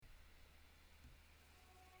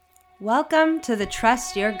Welcome to the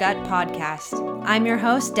Trust Your Gut podcast. I'm your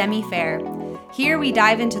host, Demi Fair. Here we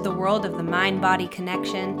dive into the world of the mind-body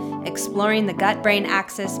connection, exploring the gut-brain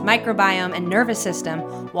axis, microbiome, and nervous system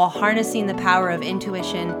while harnessing the power of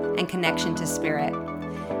intuition and connection to spirit.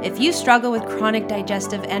 If you struggle with chronic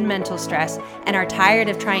digestive and mental stress and are tired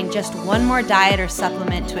of trying just one more diet or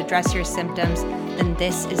supplement to address your symptoms, then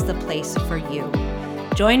this is the place for you.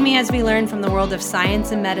 Join me as we learn from the world of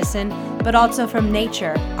science and medicine, but also from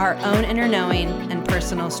nature, our own inner knowing, and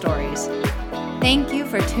personal stories. Thank you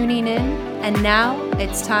for tuning in, and now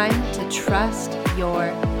it's time to trust your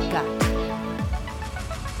gut.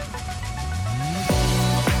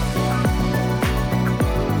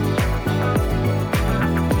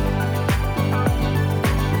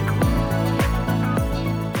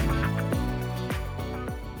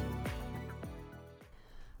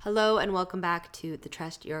 Hello and welcome back to the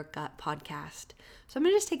Trust Your Gut podcast. So I'm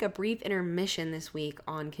going to just take a brief intermission this week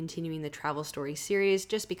on continuing the travel story series,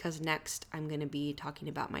 just because next I'm going to be talking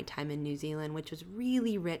about my time in New Zealand, which was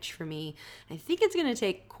really rich for me. I think it's going to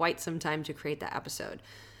take quite some time to create that episode.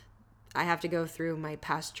 I have to go through my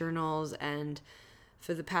past journals, and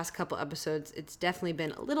for the past couple episodes, it's definitely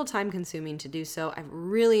been a little time consuming to do so. I've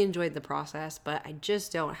really enjoyed the process, but I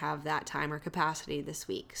just don't have that time or capacity this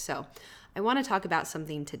week. So I want to talk about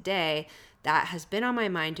something today that has been on my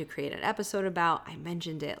mind to create an episode about. I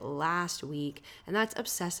mentioned it last week, and that's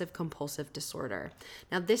obsessive compulsive disorder.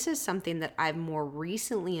 Now, this is something that I've more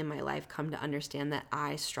recently in my life come to understand that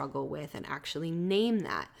I struggle with and actually name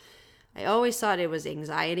that. I always thought it was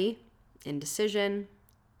anxiety, indecision,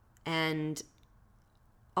 and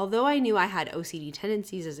although I knew I had OCD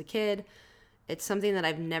tendencies as a kid, it's something that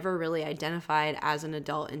I've never really identified as an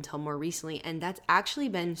adult until more recently. And that's actually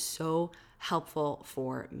been so helpful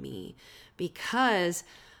for me because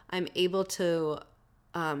I'm able to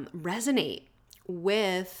resonate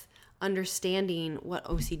with understanding what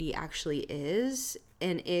OCD actually is.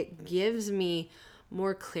 And it gives me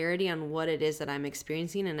more clarity on what it is that I'm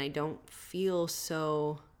experiencing. And I don't feel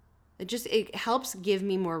so... It helps give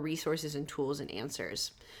me more resources and tools and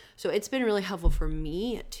answers. So it's been really helpful for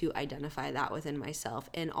me to identify that within myself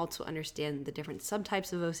and also understand the different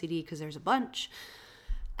subtypes of OCD because there's a bunch.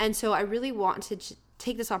 And so I really want to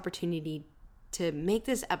take this opportunity to make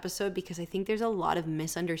this episode because I think there's a lot of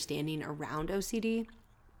misunderstanding around OCD.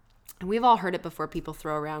 And we've all heard it before. People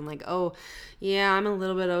throw around like, oh, yeah, I'm a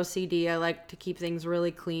little bit OCD. I like to keep things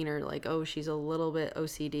really clean, or like, oh, she's a little bit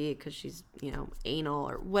OCD because she's, anal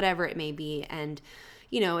or whatever it may be. And,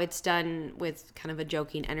 it's done with kind of a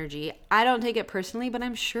joking energy. I don't take it personally, but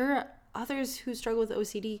I'm sure others who struggle with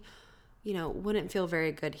OCD, wouldn't feel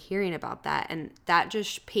very good hearing about that. And that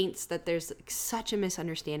just paints that there's such a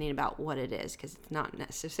misunderstanding about what it is, because it's not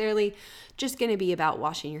necessarily just going to be about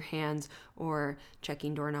washing your hands or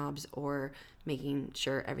checking doorknobs or making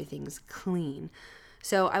sure everything's clean.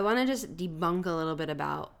 So I want to just debunk a little bit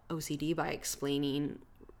about OCD by explaining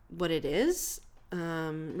what it is,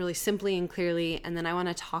 really simply and clearly. And then I want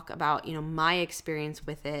to talk about, my experience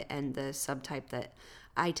with it and the subtype that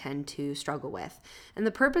I tend to struggle with. And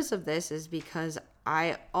the purpose of this is because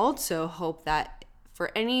I also hope that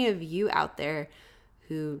for any of you out there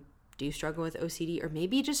who do struggle with OCD or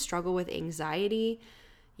maybe just struggle with anxiety,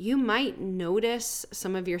 you might notice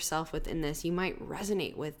some of yourself within this. You might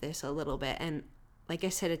resonate with this a little bit. And like I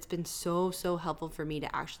said, it's been so helpful for me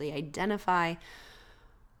to actually identify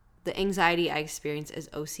the anxiety I experience as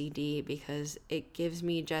OCD because it gives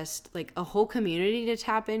me just like a whole community to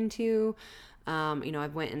tap into.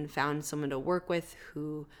 I've went and found someone to work with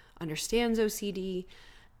who understands OCD,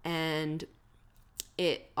 and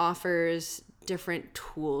it offers different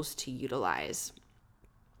tools to utilize.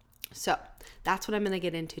 So that's what I'm going to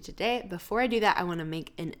get into today. Before I do that, I want to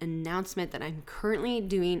make an announcement that I'm currently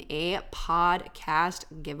doing a podcast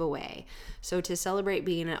giveaway. So to celebrate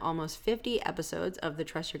being at almost 50 episodes of the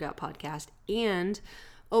Trust Your Gut podcast and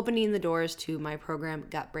opening the doors to my program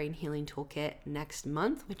Gut Brain Healing Toolkit next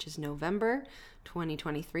month, which is November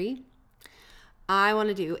 2023. I want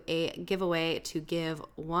to do a giveaway to give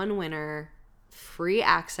one winner free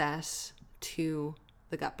access to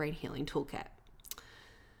the Gut Brain Healing Toolkit.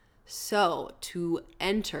 So to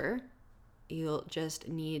enter, you'll just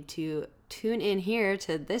need to tune in here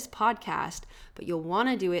to this podcast, but you'll want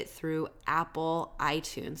to do it through Apple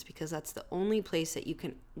iTunes because that's the only place that you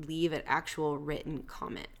can leave an actual written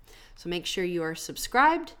comment. So make sure you are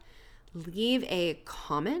subscribed, leave a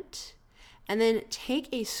comment, and then take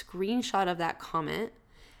a screenshot of that comment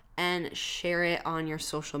and share it on your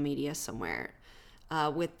social media somewhere.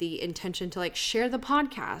 With the intention to share the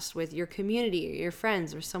podcast with your community or your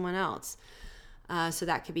friends or someone else. So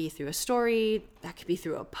that could be through a story, that could be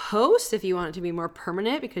through a post if you want it to be more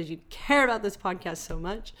permanent because you care about this podcast so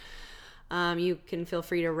much. You can feel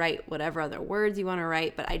free to write whatever other words you want to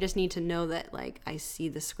write, but I just need to know that like I see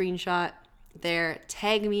the screenshot there.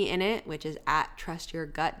 Tag me in it, which is at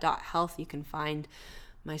trustyourgut.health. You can find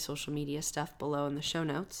my social media stuff below in the show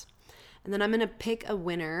notes. And then I'm going to pick a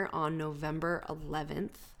winner on November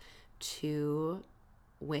 11th to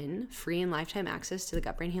win free and lifetime access to the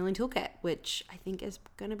Gut Brain Healing Toolkit, which I think is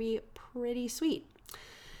going to be pretty sweet.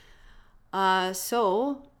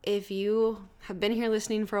 So if you have been here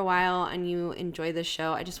listening for a while and you enjoy this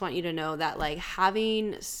show, I just want you to know that like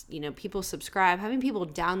having, people subscribe, having people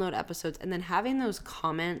download episodes, and then having those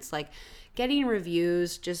comments, like getting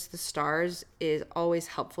reviews, just the stars is always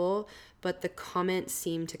helpful, but the comments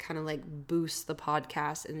seem to kind of like boost the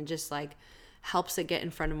podcast and it just like helps it get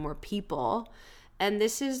in front of more people. And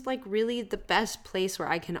this is like really the best place where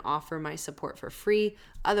I can offer my support for free.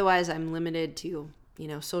 Otherwise, I'm limited to,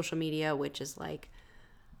 social media, which is like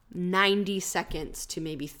 90 seconds to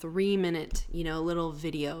maybe 3-minute, little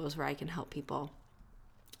videos where I can help people.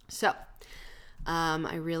 So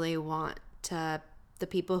I really want the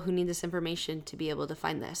people who need this information to be able to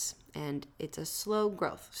find this. And it's a slow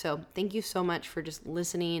growth. So thank you so much for just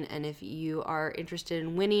listening. And if you are interested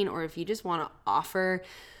in winning, or if you just want to offer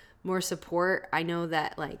more support, I know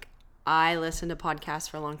that like I listened to podcasts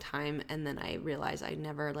for a long time and then I realized I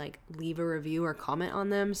never like leave a review or comment on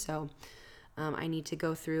them. So I need to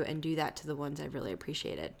go through and do that to the ones I've really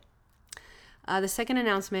appreciated. The second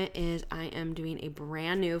announcement is I am doing a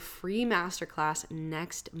brand new free masterclass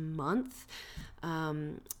next month.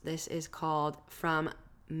 This is called From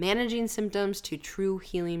Managing Symptoms to True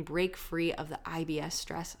Healing, Break Free of the IBS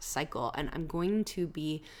Stress Cycle. And I'm going to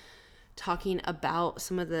be talking about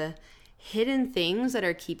some of the hidden things that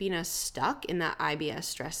are keeping us stuck in that IBS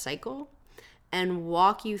stress cycle and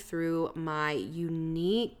walk you through my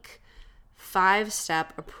unique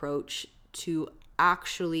 5-step approach to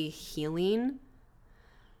actually healing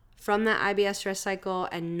from that IBS stress cycle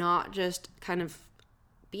and not just kind of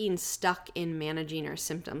being stuck in managing our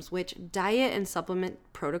symptoms, which diet and supplement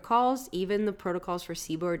protocols, even the protocols for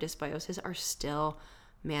SIBO or dysbiosis, are still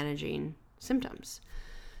managing symptoms.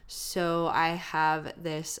 So I have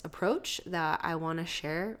this approach that I want to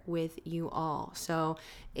share with you all. So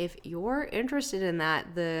if you're interested in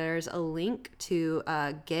that, there's a link to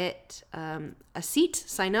get a seat,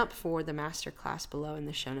 sign up for the masterclass below in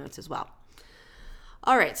the show notes as well.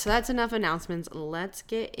 All right, so that's enough announcements. Let's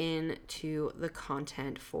get into the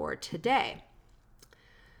content for today.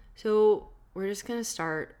 So we're just going to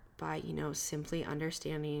start by, simply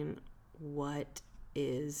understanding what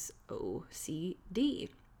is OCD.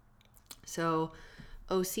 So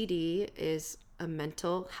OCD is a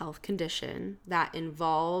mental health condition that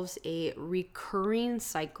involves a recurring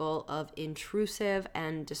cycle of intrusive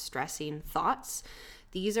and distressing thoughts.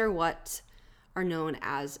 These are what are known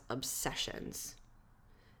as obsessions.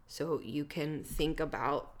 So you can think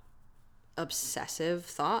about obsessive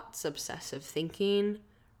thoughts, obsessive thinking.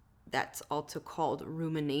 That's also called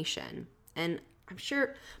rumination. And I'm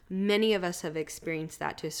sure many of us have experienced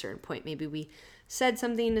that to a certain point. Maybe we said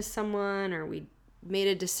something to someone, or we made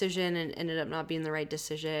a decision and ended up not being the right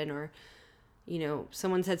decision, or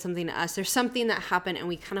someone said something to us. There's something that happened and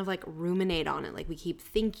we kind of like ruminate on it. Like we keep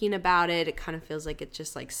thinking about it. It kind of feels like it's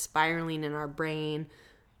just like spiraling in our brain.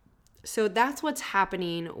 So that's what's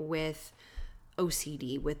happening with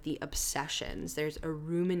OCD, with the obsessions. There's a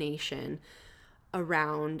rumination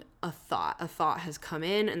around a thought. A thought has come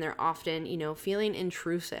in and they're often, feeling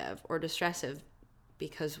intrusive or distressive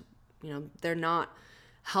because they're not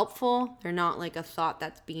helpful. They're not like a thought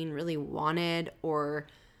that's being really wanted, or,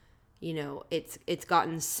 it's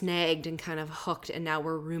gotten snagged and kind of hooked and now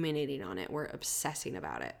we're ruminating on it. We're obsessing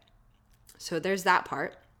about it. So there's that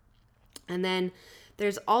part. And then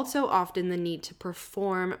there's also often the need to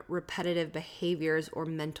perform repetitive behaviors or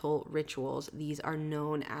mental rituals. These are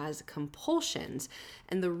known as compulsions.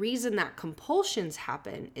 And the reason that compulsions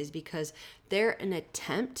happen is because they're an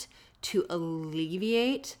attempt to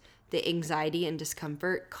alleviate the anxiety and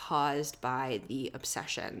discomfort caused by the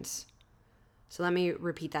obsessions. So let me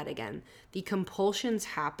repeat that again. The compulsions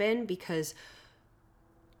happen because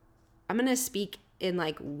I'm going to speak in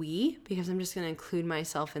like we, because I'm just going to include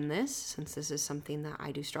myself in this since this is something that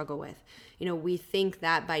I do struggle with. We think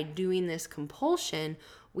that by doing this compulsion,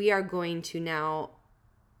 we are going to now,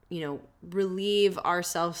 relieve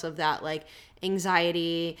ourselves of that like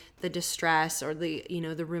anxiety, the distress, or the,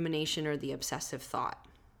 the rumination or the obsessive thought.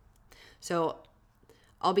 So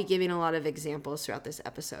I'll be giving a lot of examples throughout this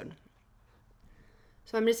episode.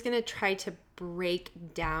 So I'm just going to try to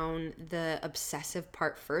break down the obsessive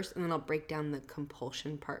part first, and then I'll break down the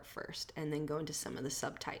compulsion part first, and then go into some of the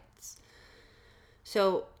subtypes.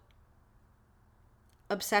 So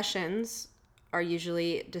obsessions are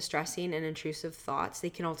usually distressing and intrusive thoughts.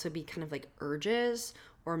 They can also be kind of like urges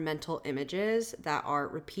or mental images that are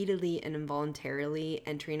repeatedly and involuntarily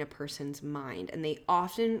entering a person's mind. And they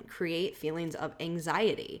often create feelings of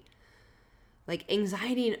anxiety. Like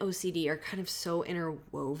anxiety and OCD are kind of so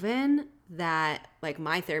interwoven that, like,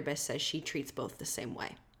 my therapist says she treats both the same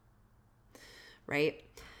way, right?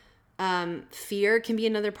 Fear can be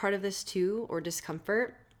another part of this too, or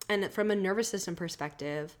discomfort. And from a nervous system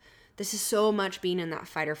perspective, this is so much being in that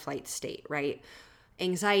fight or flight state, right?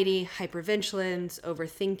 Anxiety, hypervigilance,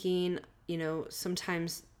 overthinking,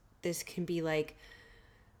 sometimes this can be like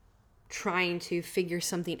trying to figure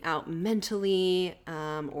something out mentally,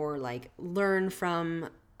 or like learn from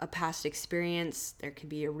a past experience. There could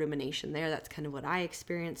be a rumination there. That's kind of what I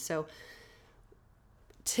experienced. So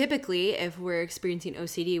typically, if we're experiencing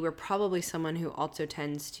OCD, we're probably someone who also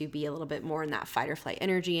tends to be a little bit more in that fight or flight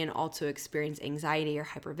energy and also experience anxiety or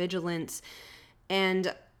hypervigilance.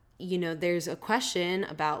 And, there's a question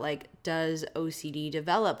about, like, does OCD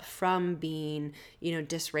develop from being,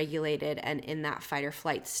 dysregulated and in that fight or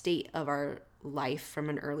flight state of our life from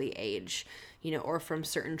an early age, or from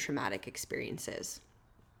certain traumatic experiences.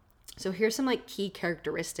 So here's some like key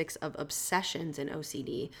characteristics of obsessions in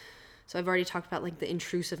OCD. So I've already talked about like the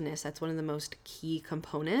intrusiveness. That's one of the most key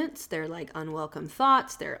components. They're like unwelcome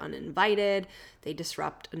thoughts. They're uninvited. They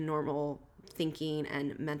disrupt a normal thinking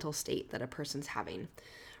and mental state that a person's having.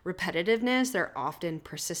 Repetitiveness. They're often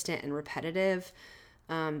persistent and repetitive.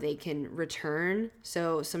 They can return.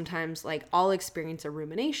 So sometimes like I'll experience a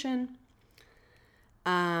rumination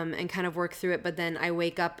and kind of work through it. But then I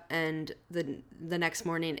wake up and the next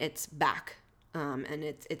morning it's back. And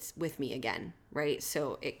it's with me again, right?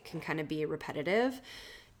 So it can kind of be repetitive.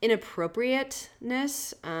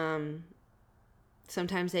 Inappropriateness,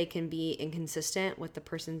 sometimes they can be inconsistent with the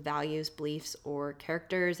person's values, beliefs, or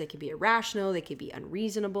characters. They can be irrational. They can be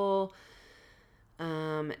unreasonable.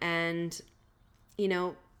 And,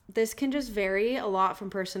 this can just vary a lot from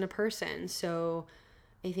person to person. So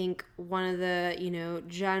I think one of the,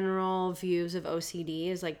 general views of OCD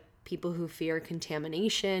is like people who fear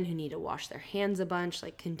contamination, who need to wash their hands a bunch.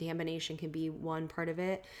 Like contamination can be one part of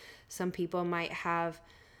it. Some people might have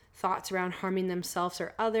thoughts around harming themselves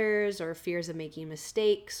or others, or fears of making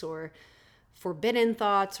mistakes, or forbidden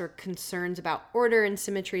thoughts, or concerns about order and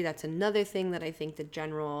symmetry. That's another thing that I think the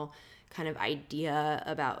general kind of idea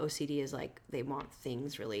about OCD is like they want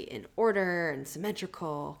things really in order and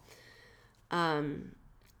symmetrical.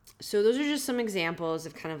 So those are just some examples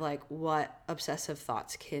of kind of like what obsessive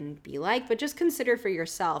thoughts can be like, but just consider for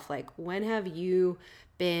yourself, like when have you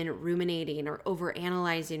been ruminating or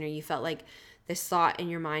overanalyzing, or you felt like this thought in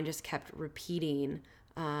your mind just kept repeating,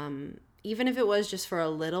 even if it was just for a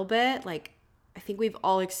little bit. Like I think we've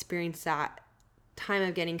all experienced that time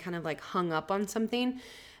of getting kind of like hung up on something.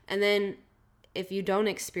 And then if you don't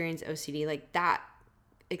experience OCD, like that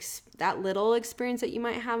little experience that you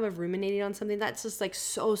might have of ruminating on something, that's just like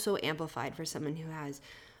so amplified for someone who has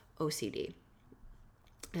OCD.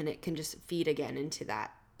 And it can just feed again into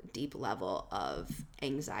that deep level of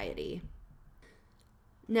anxiety.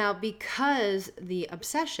 Now, because the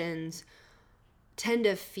obsessions tend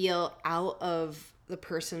to feel out of the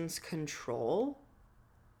person's control,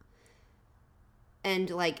 and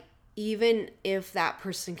like even if that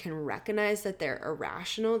person can recognize that they're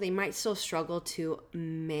irrational, they might still struggle to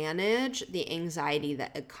manage the anxiety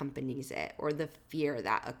that accompanies it or the fear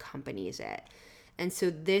that accompanies it. And so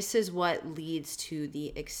this is what leads to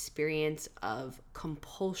the experience of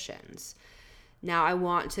compulsions. Now I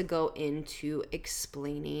want to go into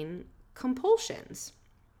explaining compulsions.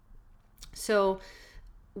 So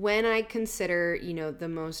when I consider, the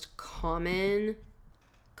most common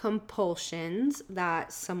compulsions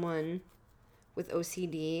that someone with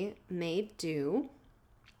OCD may do,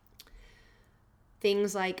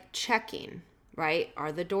 things like checking, right?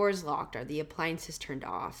 Are the doors locked? Are the appliances turned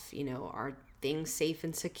off? Are things safe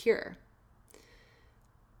and secure?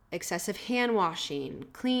 Excessive hand washing,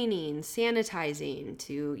 cleaning, sanitizing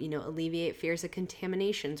to, alleviate fears of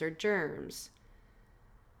contaminations or germs.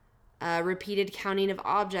 Repeated counting of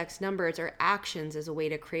objects, numbers, or actions as a way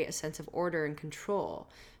to create a sense of order and control.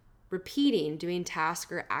 Repeating, doing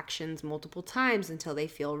tasks or actions multiple times until they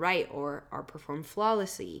feel right or are performed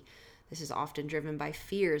flawlessly. This is often driven by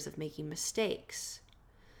fears of making mistakes.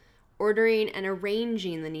 Ordering and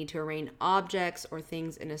arranging, the need to arrange objects or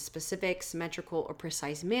things in a specific, symmetrical, or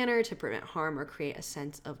precise manner to prevent harm or create a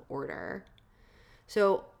sense of order.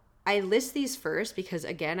 So I list these first because,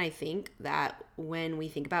 again, I think that when we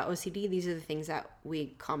think about OCD, these are the things that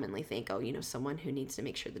we commonly think, oh, someone who needs to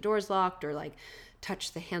make sure the door's locked, or like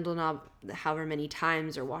touch the handle knob however many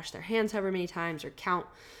times, or wash their hands however many times, or count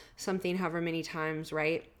something however many times,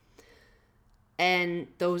 right? And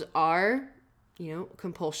those are,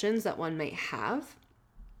 compulsions that one might have.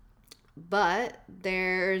 But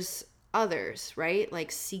there's others, right?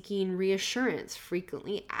 Like seeking reassurance,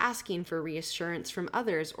 frequently asking for reassurance from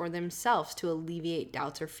others or themselves to alleviate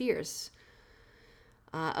doubts or fears.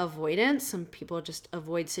 Avoidance, some people just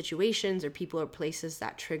avoid situations or people or places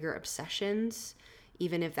that trigger obsessions,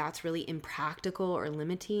 even if that's really impractical or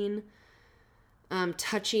limiting.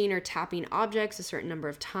 Touching or tapping objects a certain number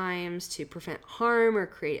of times to prevent harm or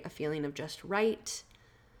create a feeling of just right.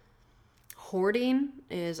 Hoarding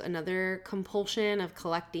is another compulsion of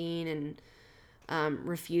collecting and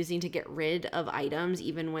refusing to get rid of items,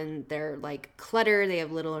 even when they're like cluttered, they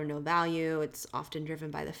have little or no value. It's often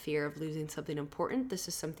driven by the fear of losing something important. This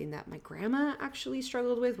is something that my grandma actually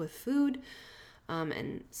struggled with food,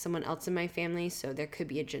 and someone else in my family. So there could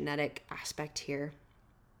be a genetic aspect here.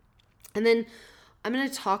 And then I'm going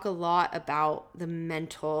to talk a lot about the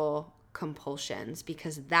mental compulsions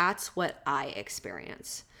because that's what I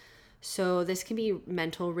experience. So this can be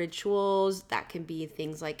mental rituals. That can be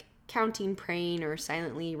things like counting, praying, or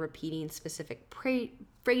silently repeating specific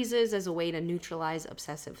phrases as a way to neutralize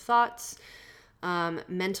obsessive thoughts.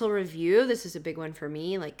 Mental review. This is a big one for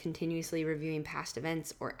me, like continuously reviewing past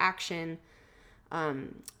events or action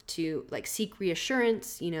to like seek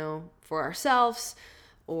reassurance, for ourselves,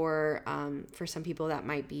 or for some people that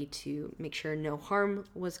might be to make sure no harm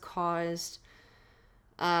was caused.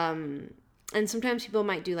 And sometimes people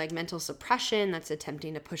might do like mental suppression. That's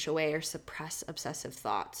attempting to push away or suppress obsessive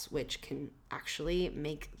thoughts, which can actually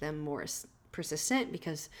make them more persistent,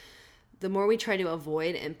 because the more we try to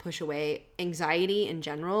avoid and push away anxiety in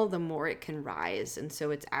general, the more it can rise. And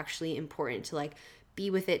so it's actually important to like be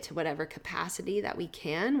with it to whatever capacity that we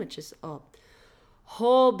can, which is a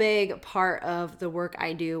whole big part of the work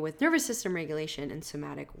I do with nervous system regulation and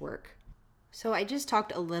somatic work. So I just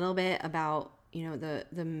talked a little bit about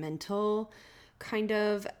the mental kind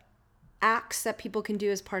of acts that people can do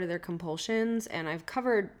as part of their compulsions. And I've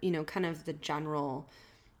covered, kind of the general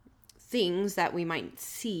things that we might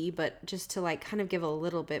see, but just to like kind of give a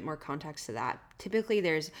little bit more context to that. Typically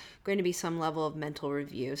there's going to be some level of mental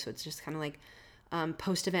review. So it's just kind of like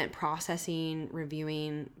post-event processing,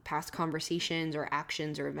 reviewing past conversations or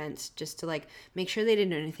actions or events, just to like make sure they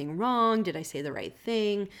didn't do anything wrong. Did I say the right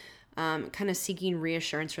thing? Kind of seeking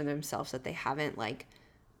reassurance from themselves that they haven't like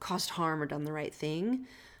caused harm or done the right thing.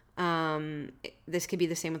 This could be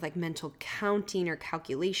the same with like mental counting or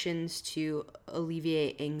calculations to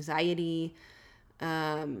alleviate anxiety.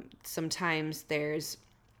 Sometimes there's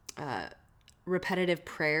repetitive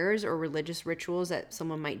prayers or religious rituals that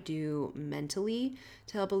someone might do mentally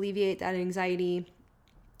to help alleviate that anxiety.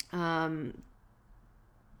 Then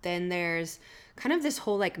there's kind of this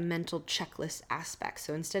whole like mental checklist aspect.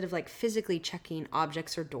 So instead of like physically checking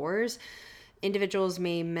objects or doors, individuals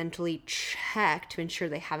may mentally check to ensure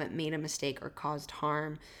they haven't made a mistake or caused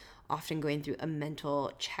harm, often going through a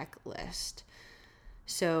mental checklist.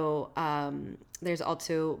 So there's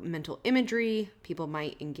also mental imagery. People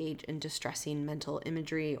might engage in distressing mental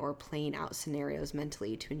imagery or playing out scenarios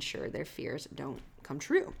mentally to ensure their fears don't come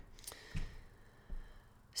true.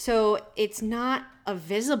 So it's not a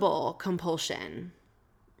visible compulsion,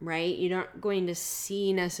 right? You're not going to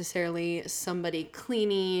see necessarily somebody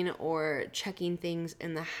cleaning or checking things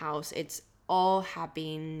in the house. It's all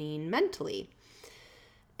happening mentally.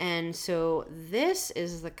 And so this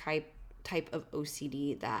is the type of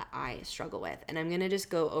OCD that I struggle with. And I'm going to just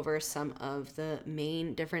go over some of the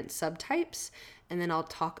main different subtypes, and then I'll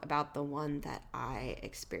talk about the one that I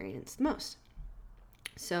experienced most.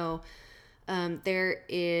 So there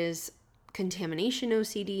is contamination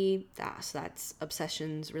OCD. So that's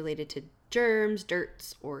obsessions related to germs,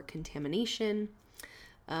 dirts, or contamination.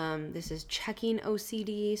 This is checking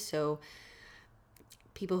OCD. So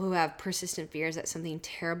people who have persistent fears that something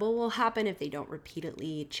terrible will happen if they don't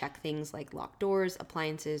repeatedly check things like locked doors,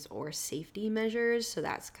 appliances, or safety measures. So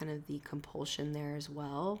that's kind of the compulsion there as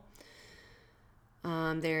well.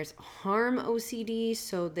 There's harm OCD.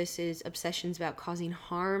 So this is obsessions about causing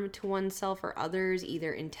harm to oneself or others,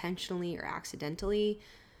 either intentionally or accidentally.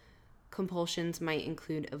 Compulsions might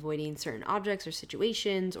include avoiding certain objects or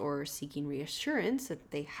situations or seeking reassurance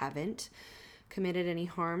that they haven't committed any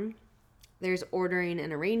harm. There's ordering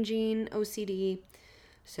and arranging OCD.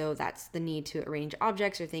 So that's the need to arrange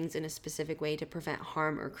objects or things in a specific way to prevent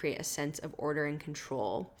harm or create a sense of order and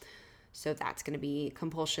control. So that's going to be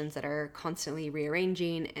compulsions that are constantly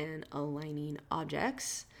rearranging and aligning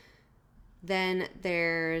objects. Then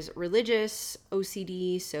there's religious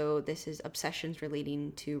OCD. So this is obsessions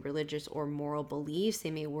relating to religious or moral beliefs.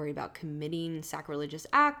 They may worry about committing sacrilegious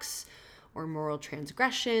acts or moral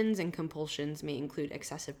transgressions, and compulsions may include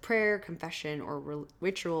excessive prayer, confession, or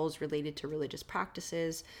rituals related to religious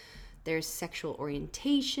practices. There's sexual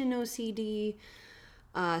orientation OCD.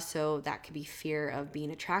 So that could be fear of being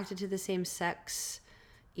attracted to the same sex,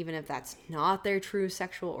 even if that's not their true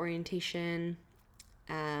sexual orientation.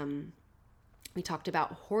 We talked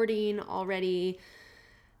about hoarding already.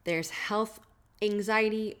 There's health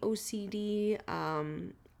anxiety OCD.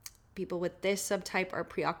 People with this subtype are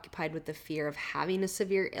preoccupied with the fear of having a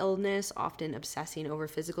severe illness, often obsessing over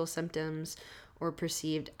physical symptoms or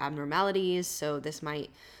perceived abnormalities. So this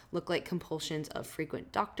might look like compulsions of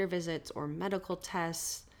frequent doctor visits or medical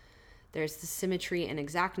tests. There's the symmetry and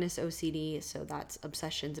exactness OCD. So that's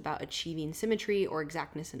obsessions about achieving symmetry or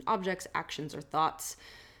exactness in objects, actions, or thoughts.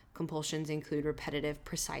 Compulsions include repetitive,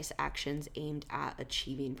 precise actions aimed at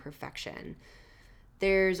achieving perfection.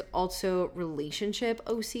 There's also relationship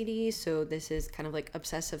OCD. So this is kind of like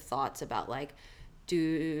obsessive thoughts about like,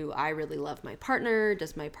 do I really love my partner?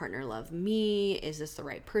 Does my partner love me? Is this the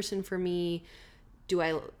right person for me? Do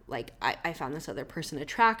I found this other person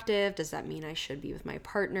attractive? Does that mean I should be with my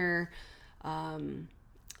partner?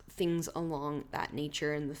 Things along that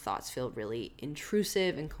nature, and the thoughts feel really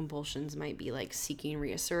intrusive, and compulsions might be like seeking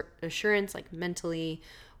reassurance, like mentally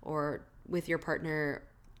or with your partner,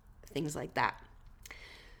 things like that.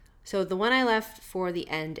 So the one I left for the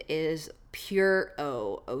end is pure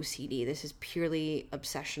O OCD. This is purely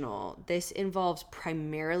obsessional. This involves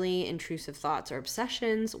primarily intrusive thoughts or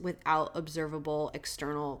obsessions without observable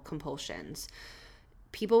external compulsions.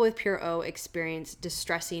 People with pure O experience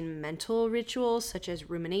distressing mental rituals such as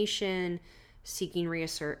rumination, seeking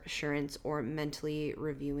reassurance, or mentally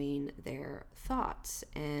reviewing their thoughts.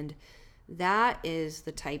 And that is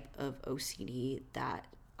the type of OCD that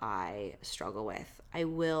I struggle with. I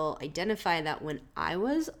will identify that when I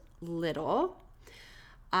was little,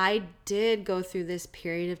 I did go through this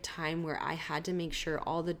period of time where I had to make sure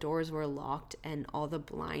all the doors were locked and all the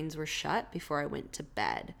blinds were shut before I went to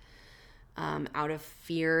bed, out of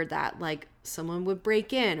fear that like someone would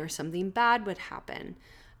break in or something bad would happen.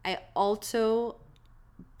 I also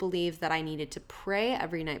believed that I needed to pray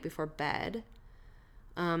every night before bed.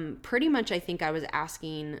 Pretty much I think I was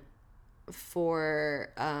asking for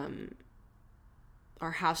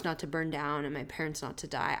our house not to burn down and my parents not to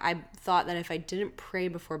die. I thought that if I didn't pray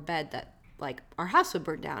before bed that like our house would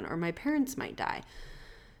burn down or my parents might die.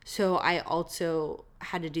 So I also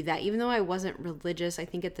had to do that, even though I wasn't religious. I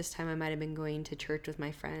think at this time I might have been going to church with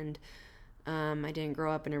my friend. I didn't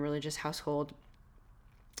grow up in a religious household,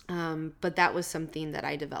 but that was something that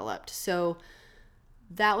I developed. So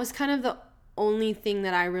that was kind of the only thing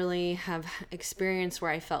that I really have experienced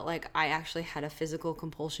where I felt like I actually had a physical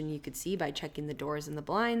compulsion you could see by checking the doors and the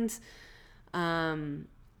blinds.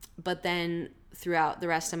 But then throughout the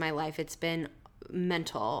rest of my life, it's been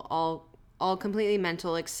mental, all completely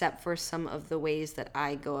mental, except for some of the ways that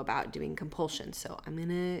I go about doing compulsion. So I'm going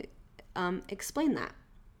to explain that.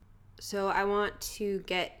 So I want to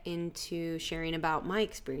get into sharing about my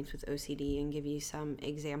experience with OCD and give you some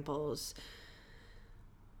examples.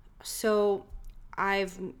 So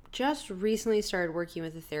I've just recently started working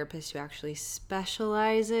with a therapist who actually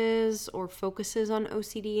specializes or focuses on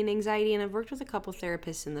OCD and anxiety. And I've worked with a couple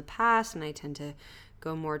therapists in the past, and I tend to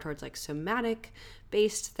go more towards like somatic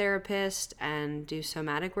based therapist and do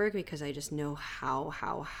somatic work because I just know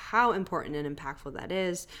how important and impactful that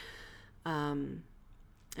is.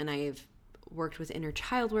 And I've worked with inner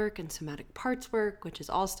child work and somatic parts work, which is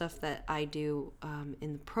all stuff that I do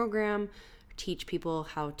in the program, teach people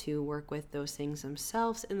how to work with those things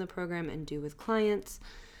themselves in the program and do with clients.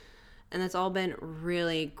 And that's all been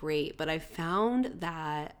really great. But I found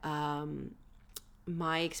that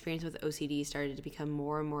my experience with OCD started to become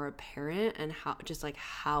more and more apparent, and how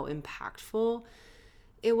impactful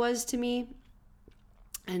it was to me.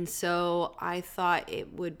 And so I thought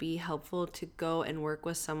it would be helpful to go and work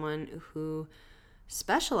with someone who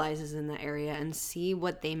specializes in that area and see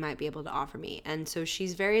what they might be able to offer me. And so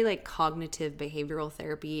she's very like cognitive behavioral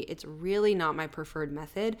therapy. It's really not my preferred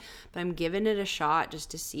method, but I'm giving it a shot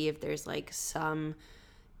just to see if there's like some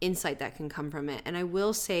insight that can come from it. And I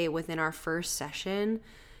will say, within our first session,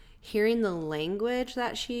 hearing the language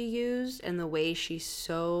that she used and the way she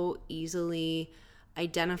so easily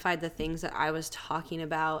identified the things that I was talking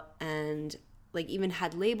about and like even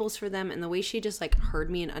had labels for them, and the way she just like heard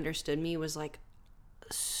me and understood me was like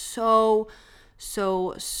so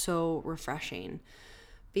so refreshing,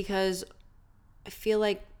 because I feel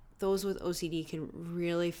like those with OCD can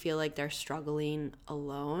really feel like they're struggling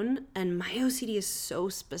alone. And my OCD is so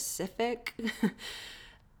specific.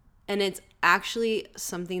 And it's actually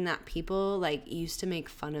something that people like used to make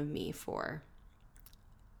fun of me for.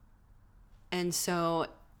 And so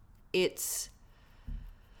it's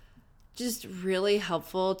just really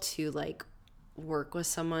helpful to like work with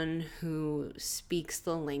someone who speaks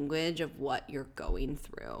the language of what you're going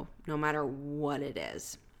through, no matter what it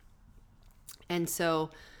is. And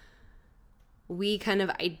so we kind of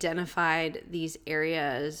identified these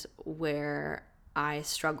areas where I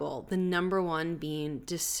struggle. The number one being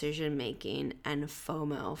decision making and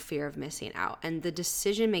FOMO, fear of missing out. And the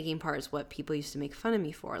decision making part is what people used to make fun of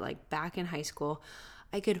me for. Like back in high school,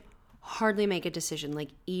 I could hardly make a decision.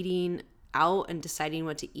 Like eating out and deciding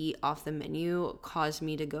what to eat off the menu caused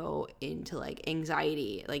me to go into like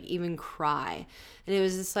anxiety, like even cry. And it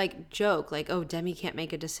was this like joke, like, oh, Demi can't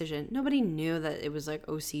make a decision. Nobody knew that it was like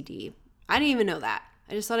OCD. I didn't even know that.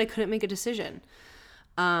 I just thought I couldn't make a decision.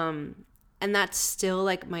 And that's still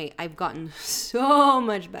like I've gotten so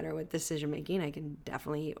much better with decision making. I can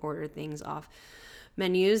definitely order things off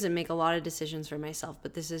menus and make a lot of decisions for myself,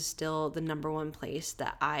 but this is still the number one place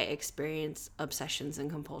that I experience obsessions and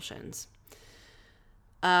compulsions.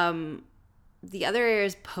 The other area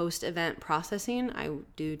is post-event processing. I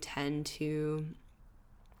do tend to,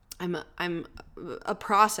 I'm a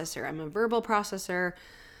processor. I'm a verbal processor.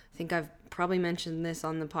 I think I've probably mentioned this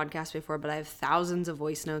on the podcast before, but I have thousands of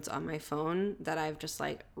voice notes on my phone that I've just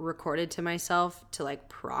like recorded to myself to like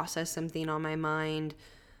process something on my mind,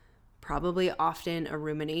 probably often a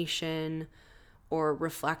rumination or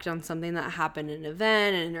reflect on something that happened in an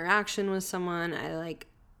event, an interaction with someone. I like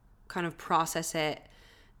kind of process it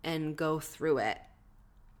and go through it.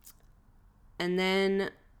 And then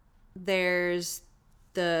there's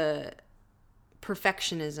the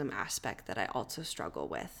perfectionism aspect that I also struggle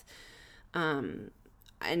with. And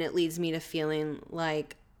it leads me to feeling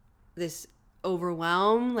like this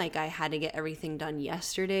overwhelm, like I had to get everything done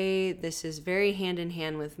yesterday. This is very hand in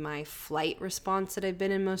hand with my flight response that I've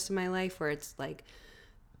been in most of my life, where it's like,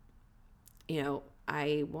 you know,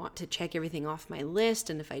 I want to check everything off my list,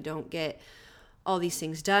 and if I don't get all these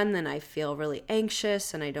things done, then I feel really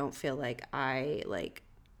anxious, and I don't feel like I like,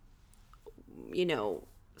 you know,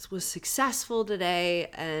 was successful today.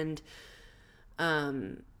 And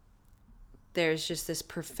there's just this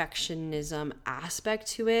perfectionism aspect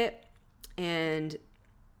to it. And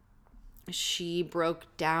she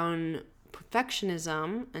broke down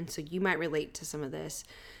perfectionism, and so you might relate to some of this.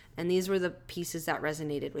 And these were the pieces that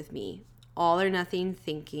resonated with me. All or nothing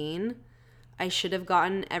thinking. I should have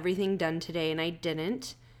gotten everything done today and I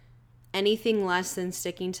didn't. Anything less than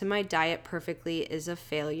sticking to my diet perfectly is a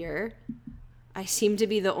failure. I seem to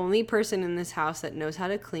be the only person in this house that knows how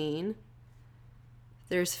to clean.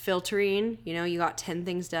 There's filtering. You know, you got 10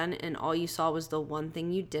 things done and all you saw was the one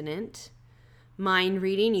thing you didn't. Mind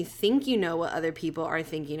reading. You think you know what other people are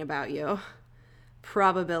thinking about you.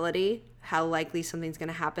 Probability. How likely something's going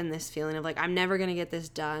to happen. This feeling of like, I'm never going to get this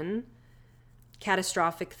done.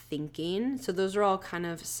 Catastrophic thinking. So those are all kind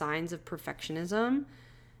of signs of perfectionism.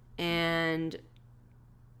 And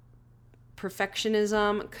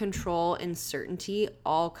perfectionism, control, and certainty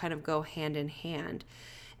all kind of go hand in hand.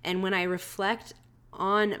 And when I reflect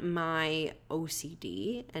on my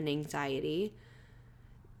OCD and anxiety,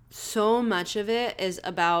 so much of it is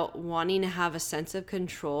about wanting to have a sense of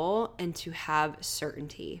control and to have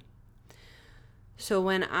certainty. So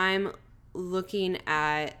when I'm looking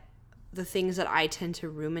at the things that I tend to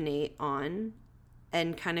ruminate on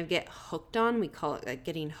and kind of get hooked on, we call it like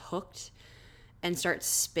getting hooked, and start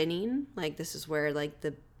spinning. Like this is where like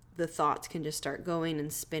the thoughts can just start going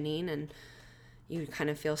and spinning, and you kind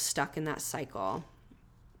of feel stuck in that cycle.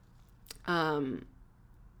 A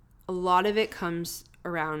lot of it comes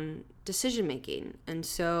around decision making. And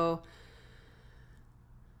so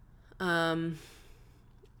I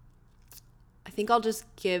think I'll just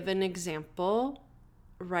give an example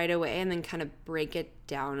right away and then kind of break it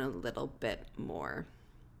down a little bit more.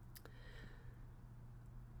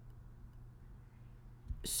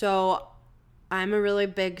 So I'm a really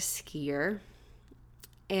big skier,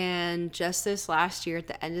 and just this last year at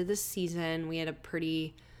the end of the season, we had a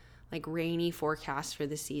pretty like rainy forecast for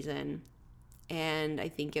the season. And I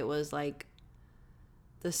think it was like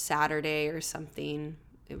the Saturday or something.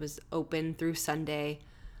 It was open through Sunday.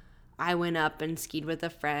 I went up and skied with a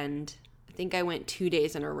friend. I think I went 2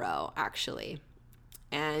 days in a row, actually.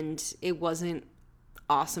 And it wasn't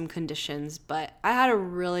awesome conditions, but I had a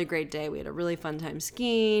really great day. We had a really fun time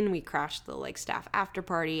skiing. We crashed the like staff after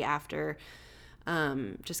party after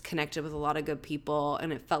just connected with a lot of good people,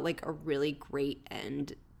 and it felt like a really great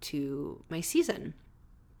end to my season.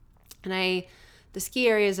 And the ski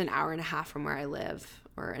area is an hour and a half from where I live,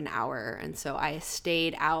 or an hour. And so I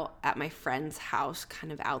stayed out at my friend's house,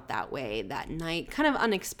 kind of out that way that night, kind of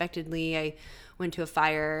unexpectedly. I went to a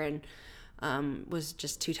fire and was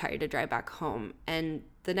just too tired to drive back home. And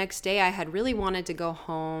the next day I had really wanted to go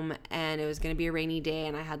home, and it was going to be a rainy day,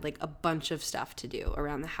 and I had like a bunch of stuff to do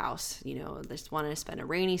around the house. Just wanted to spend a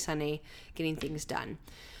rainy Sunday getting things done.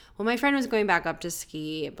 Well, my friend was going back up to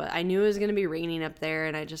ski, but I knew it was going to be raining up there,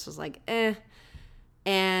 and I just was like,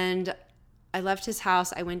 And I left his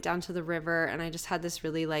house. I went down to the river, and I just had this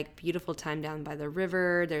really like beautiful time down by the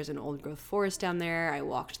river. There's an old growth forest down there. I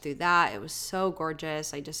walked through that. It was so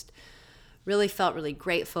gorgeous. I just really felt really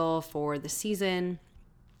grateful for the season.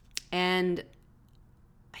 And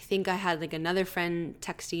I think I had like another friend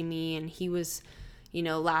texting me, and he was,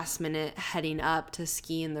 last minute heading up to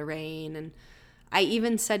ski in the rain. And I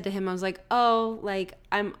even said to him, I was like, oh, like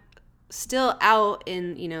I'm still out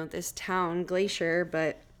in, this town, Glacier,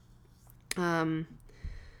 but I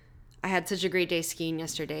had such a great day skiing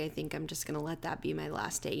yesterday. I think I'm just going to let that be my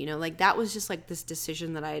last day. Like that was just like this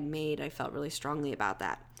decision that I had made. I felt really strongly about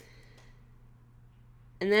that.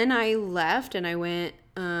 And then I left and I went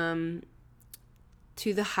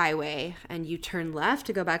to the highway, and you turn left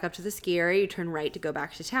to go back up to the ski area. You turn right to go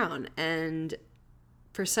back to town. And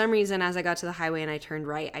for some reason, as I got to the highway and I turned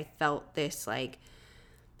right, I felt this like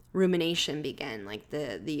rumination begin, like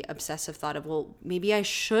the obsessive thought of, well, maybe I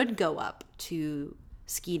should go up to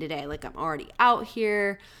ski today. Like I'm already out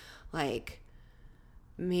here. Like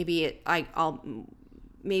maybe it's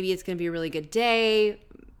going to be a really good day.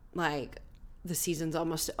 Like the season's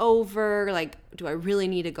almost over. Like, do I really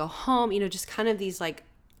need to go home? Just kind of these like,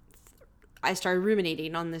 I started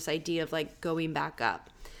ruminating on this idea of like going back up.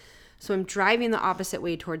 So I'm driving the opposite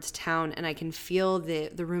way towards town, and I can feel the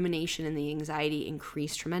rumination and the anxiety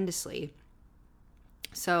increase tremendously.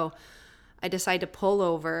 So I decide to pull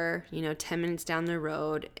over, 10 minutes down the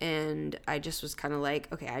road, and I just was kind of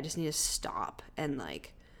like, okay, I just need to stop and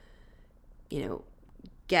like,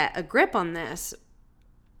 get a grip on this.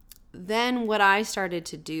 Then what I started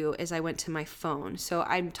to do is I went to my phone. So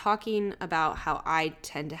I'm talking about how I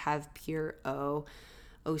tend to have pure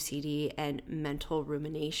OCD and mental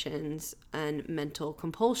ruminations and mental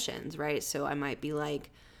compulsions, right? So I might be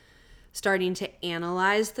like starting to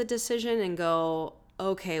analyze the decision and go,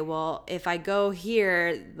 okay, well, if I go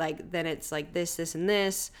here, like then it's like this, and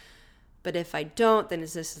this. But if I don't, then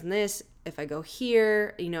it's this and this. If I go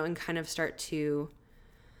here, and kind of start to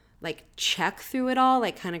like check through it all,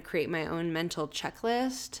 like kind of create my own mental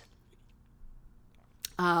checklist.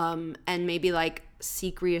 And maybe like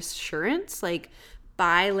seek reassurance, like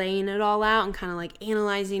by laying it all out and kind of like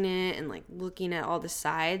analyzing it and like looking at all the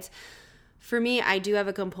sides. For me, I do have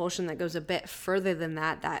a compulsion that goes a bit further than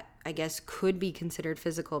that I guess could be considered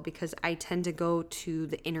physical, because I tend to go to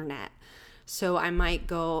the internet. So I might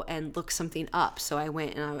go and look something up. So I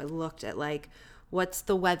went and I looked at like, what's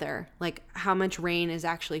the weather? Like how much rain is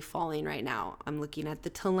actually falling right now? I'm looking at the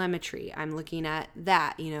telemetry. I'm looking at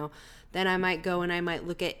that, Then I might go and I might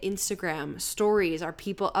look at Instagram stories. Are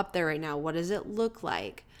people up there right now? What does it look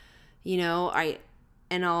like?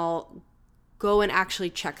 I'll go and actually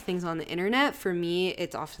check things on the internet. For me,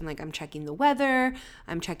 it's often like I'm checking the weather.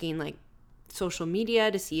 I'm checking like social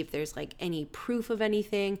media to see if there's like any proof of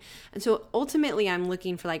anything. And so ultimately I'm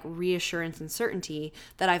looking for like reassurance and certainty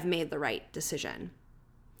that I've made the right decision.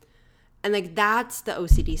 And like that's the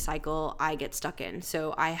OCD cycle I get stuck in.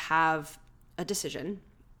 So I have a decision,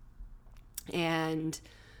 and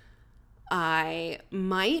I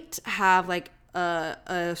might have like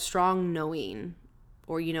a strong knowing,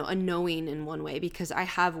 or a knowing in one way, because I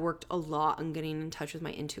have worked a lot on getting in touch with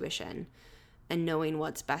my intuition and knowing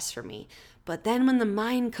what's best for me. But then when the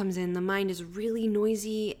mind comes in, the mind is really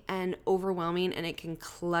noisy and overwhelming, and it can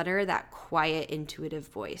clutter that quiet intuitive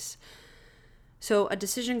voice. So a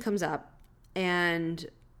decision comes up, and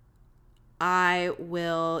I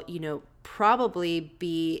will, probably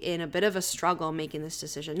be in a bit of a struggle making this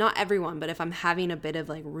decision. Not everyone, but if I'm having a bit of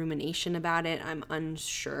like rumination about it, I'm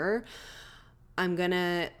unsure, I'm going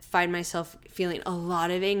to find myself feeling a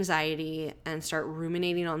lot of anxiety and start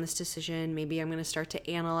ruminating on this decision. Maybe I'm going to start to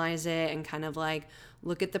analyze it and kind of like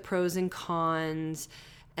look at the pros and cons.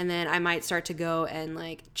 And then I might start to go and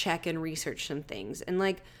like check and research some things. And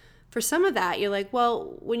like for some of that, you're like,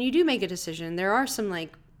 well, when you do make a decision, there are some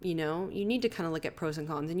like, you need to kind of look at pros and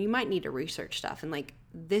cons, and you might need to research stuff. And like,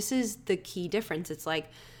 this is the key difference. It's like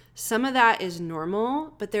some of that is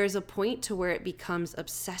normal, but there's a point to where it becomes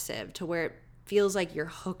obsessive, to where feels like you're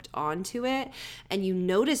hooked onto it, and you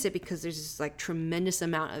notice it because there's this like tremendous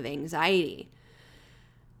amount of anxiety.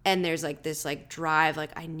 And there's like this like drive,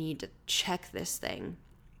 like I need to check this thing.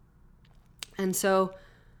 And so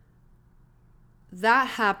that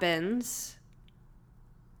happens.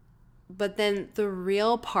 But then the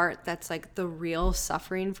real part that's like the real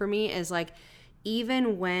suffering for me is like,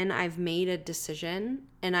 even when I've made a decision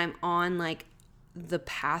and I'm on like the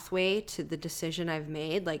pathway to the decision I've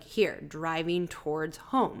made, like here, driving towards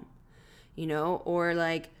home, you know, or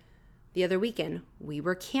like the other weekend, we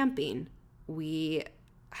were camping. We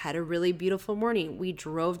had a really beautiful morning. We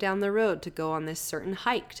drove down the road to go on this certain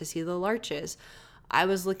hike to see the larches. I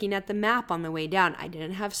was looking at the map on the way down. I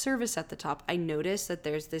didn't have service at the top. I noticed that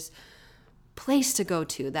there's this place to go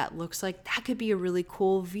to that looks like that could be a really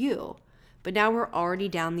cool view. But now we're already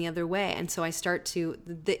down the other way. And so I start to,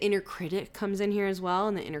 the inner critic comes in here as well.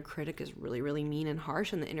 And the inner critic is really, really mean and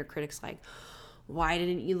harsh. And the inner critic's like, why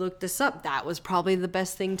didn't you look this up? That was probably the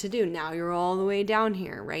best thing to do. Now you're all the way down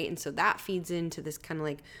here, right? And so that feeds into this kind of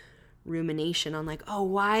like rumination on like, oh,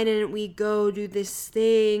 why didn't we go do this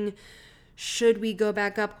thing? Should we go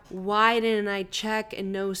back up? Why didn't I check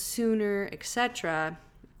and know sooner, etc.?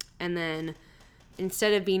 And then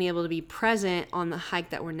instead of being able to be present on the hike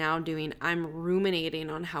that we're now doing, I'm ruminating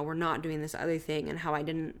on how we're not doing this other thing and how I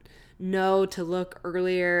didn't know to look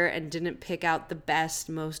earlier and didn't pick out the best,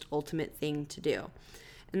 most ultimate thing to do.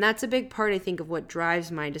 And that's a big part, I think, of what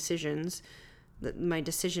drives my decisions, my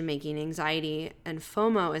decision-making anxiety and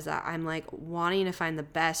FOMO, is that I'm like wanting to find the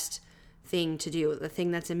best thing to do, the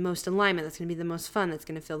thing that's in most alignment, that's going to be the most fun, that's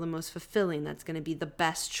going to feel the most fulfilling, that's going to be the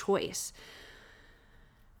best choice.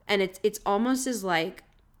 And it's almost as like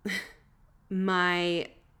my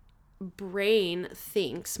brain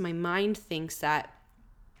thinks, my mind thinks that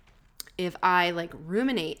if I like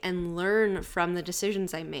ruminate and learn from the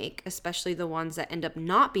decisions I make, especially the ones that end up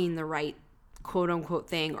not being the right quote unquote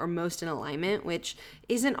thing or most in alignment, which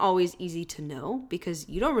isn't always easy to know because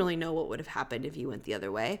you don't really know what would have happened if you went the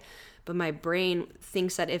other way. But my brain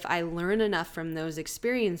thinks that if I learn enough from those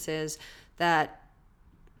experiences that,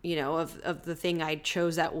 you know, of the thing I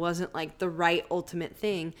chose that wasn't like the right ultimate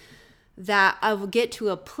thing, that I will get to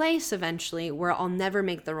a place eventually where I'll never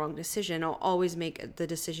make the wrong decision. I'll always make the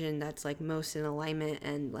decision that's like most in alignment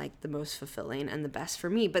and like the most fulfilling and the best for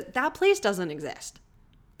me. But that place doesn't exist.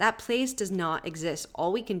 That place does not exist.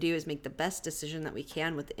 All we can do is make the best decision that we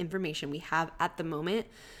can with the information we have at the moment.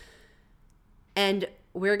 And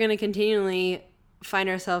we're going to continually find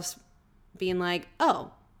ourselves being like,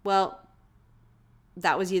 oh, well,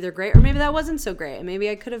 that was either great or maybe that wasn't so great. And maybe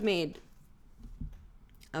I could have made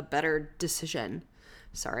a better decision.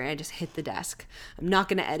 Sorry, I just hit the desk. I'm not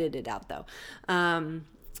going to edit it out though.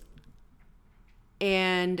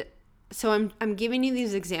 And so I'm giving you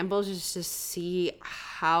these examples just to see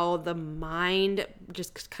how the mind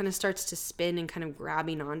just kind of starts to spin and kind of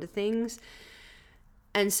grabbing onto things.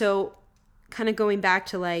 And so kind of going back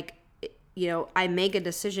to like, you know, I make a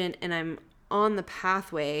decision and I'm on the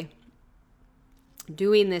pathway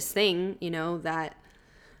doing this thing, you know, that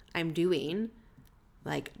I'm doing,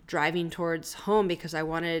 like driving towards home because I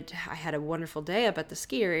had a wonderful day up at the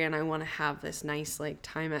ski area and I want to have this nice like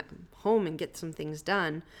time at home and get some things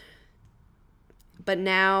done. But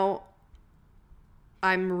now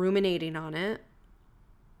I'm ruminating on it.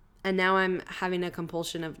 And now I'm having a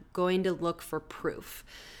compulsion of going to look for proof.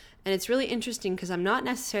 And it's really interesting because I'm not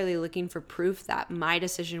necessarily looking for proof that my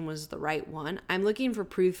decision was the right one. I'm looking for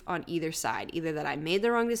proof on either side, either that I made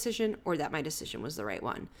the wrong decision or that my decision was the right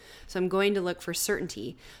one. So I'm going to look for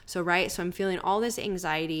certainty. So I'm feeling all this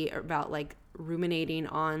anxiety about like ruminating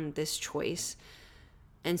on this choice.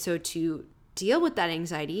 And so to deal with that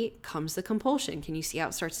anxiety comes the compulsion. Can you see how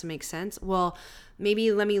it starts to make sense? Well,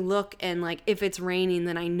 maybe let me look and like if it's raining,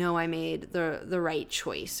 then I know I made the right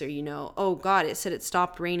choice. Or, you know, oh God, it said it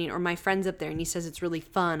stopped raining. Or my friend's up there and he says it's really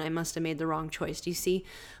fun. I must have made the wrong choice. Do you see?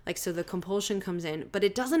 Like, so the compulsion comes in, but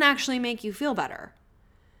it doesn't actually make you feel better.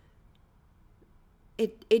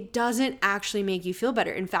 It doesn't actually make you feel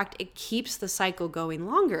better. In fact, it keeps the cycle going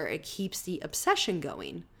longer. It keeps the obsession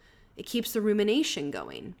going. It keeps the rumination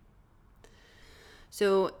going.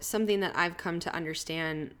 So something that I've come to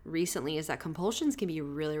understand recently is that compulsions can be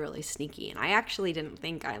really, really sneaky. And I actually didn't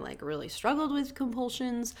think I like really struggled with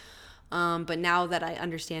compulsions. But now that I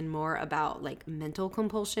understand more about like mental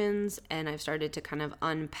compulsions and I've started to kind of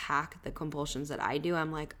unpack the compulsions that I do,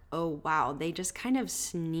 I'm like, oh wow, they just kind of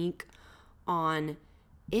sneak on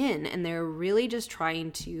in and they're really just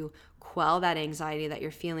trying to quell that anxiety that you're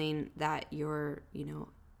feeling, that you're, you know,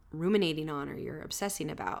 ruminating on or you're obsessing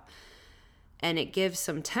about. And it gives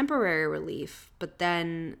some temporary relief, but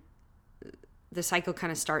then the cycle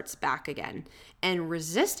kind of starts back again. And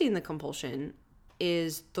resisting the compulsion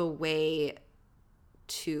is the way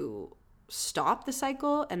to stop the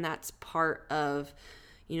cycle. And that's part of,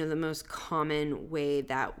 the most common way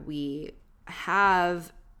that we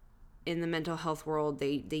have in the mental health world.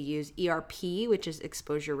 They use ERP, which is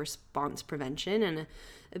exposure response prevention. And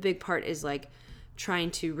a big part is like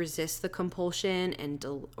trying to resist the compulsion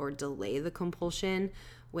or delay the compulsion,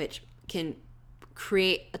 which can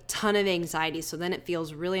create a ton of anxiety. So then it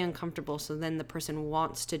feels really uncomfortable. So then the person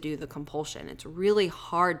wants to do the compulsion. It's really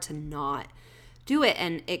hard to not do it.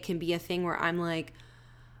 And it can be a thing where I'm like,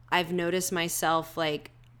 I've noticed myself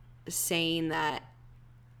like saying that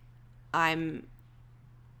I'm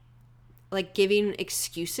like giving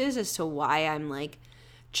excuses as to why I'm like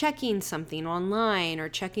checking something online or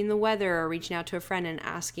checking the weather or reaching out to a friend and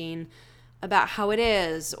asking about how it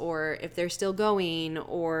is or if they're still going,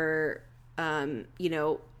 or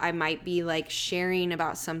I might be like sharing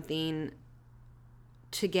about something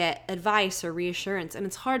to get advice or reassurance. And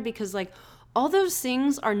it's hard because like all those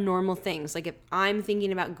things are normal things. Like if I'm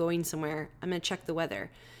thinking about going somewhere, I'm going to check the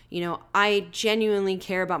weather. I genuinely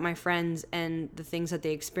care about my friends and the things that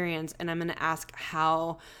they experience, and I'm going to ask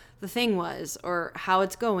how the thing was or how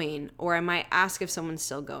it's going, or I might ask if someone's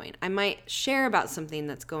still going. I might share about something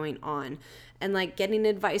that's going on. And like getting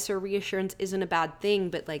advice or reassurance isn't a bad thing,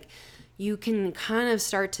 but like you can kind of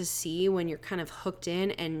start to see when you're kind of hooked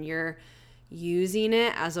in and you're using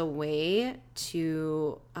it as a way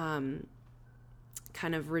to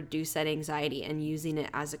kind of reduce that anxiety and using it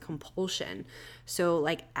as a compulsion. So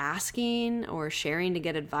like asking or sharing to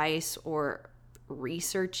get advice or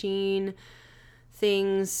researching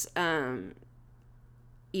things,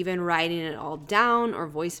 even writing it all down or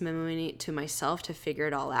voice memoing it to myself to figure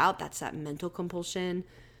it all out. That's that mental compulsion.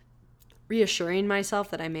 Reassuring myself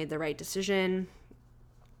that I made the right decision,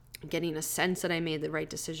 getting a sense that I made the right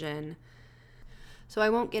decision. So I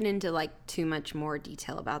won't get into like too much more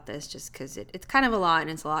detail about this just because it's kind of a lot and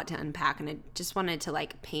it's a lot to unpack. And I just wanted to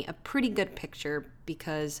like paint a pretty good picture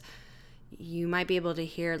because you might be able to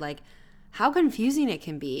hear like how confusing it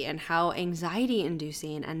can be and how anxiety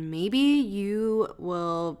inducing. And maybe you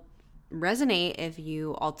will resonate if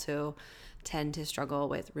you also tend to struggle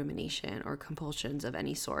with rumination or compulsions of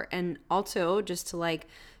any sort. And also just to like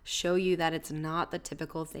show you that it's not the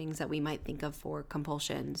typical things that we might think of for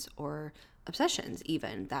compulsions or obsessions,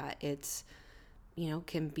 even that it's,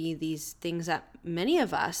 can be these things that many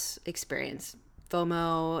of us experience,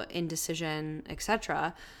 FOMO, indecision,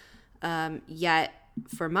 etc. Yet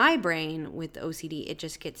for my brain with the OCD, it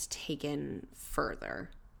just gets taken further,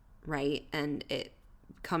 right? And it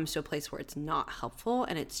comes to a place where it's not helpful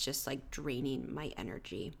and it's just like draining my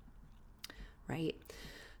energy, right?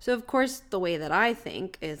 So of course, the way that I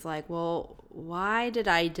think is like, well, why did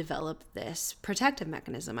I develop this protective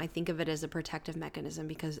mechanism? I think of it as a protective mechanism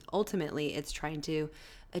because ultimately it's trying to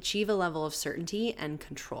achieve a level of certainty and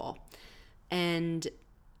control. And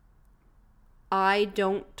I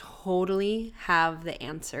don't totally have the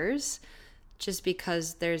answers just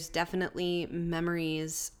because there's definitely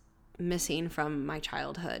memories missing from my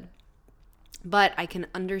childhood. But I can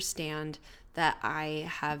understand that I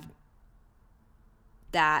have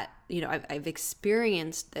that, I've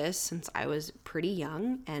experienced this since I was pretty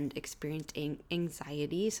young and experienced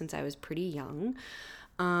anxiety since I was pretty young.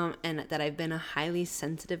 And that I've been a highly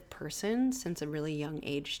sensitive person since a really young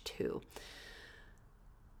age too.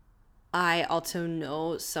 I also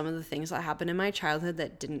know some of the things that happened in my childhood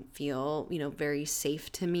that didn't feel, very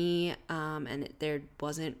safe to me. And there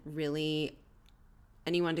wasn't really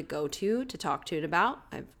anyone to go to talk to it about.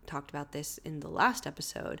 I've talked about this in the last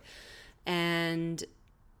episode. And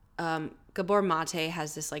Gabor Mate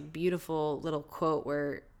has this like beautiful little quote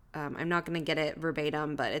where I'm not going to get it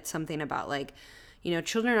verbatim, but it's something about like,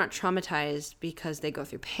 children are not traumatized because they go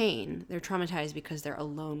through pain. They're traumatized because they're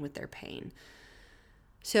alone with their pain.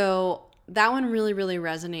 So that one really, really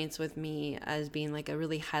resonates with me as being like a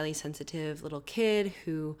really highly sensitive little kid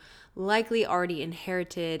who likely already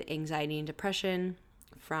inherited anxiety and depression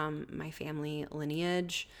from my family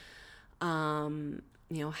lineage.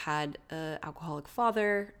 Had an alcoholic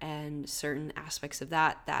father and certain aspects of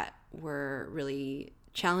that were really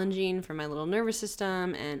challenging for my little nervous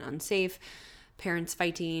system and unsafe. Parents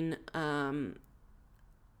fighting.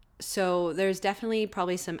 So there's definitely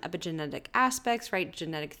probably some epigenetic aspects, right?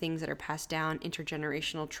 Genetic things that are passed down,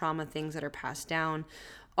 intergenerational trauma things that are passed down,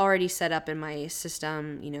 already set up in my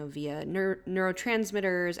system, via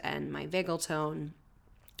neurotransmitters and my vagal tone,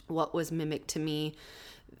 what was mimicked to me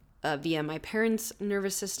via my parents'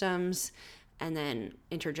 nervous systems, and then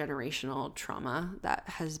intergenerational trauma that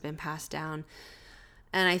has been passed down.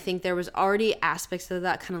 And I think there was already aspects of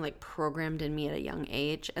that kind of like programmed in me at a young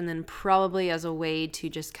age. And then probably as a way to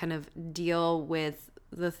just kind of deal with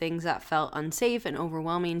the things that felt unsafe and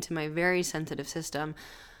overwhelming to my very sensitive system,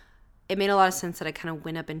 it made a lot of sense that I kind of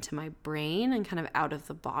went up into my brain and kind of out of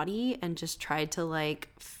the body and just tried to like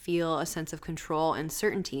feel a sense of control and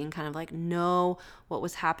certainty and kind of like know what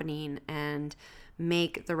was happening and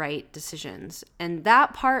make the right decisions. And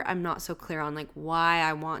that part I'm not so clear on, like why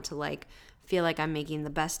I want to like feel like I'm making the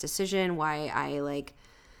best decision, why I like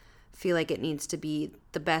feel like it needs to be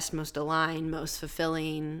the best, most aligned, most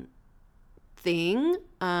fulfilling thing.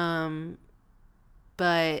 But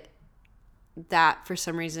that for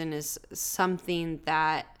some reason is something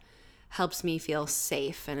that helps me feel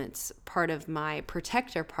safe, and it's part of my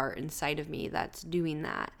protector part inside of me that's doing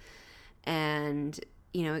that. And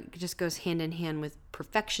it just goes hand in hand with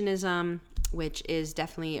perfectionism, which is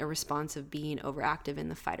definitely a response of being overactive in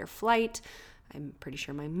the fight or flight. I'm pretty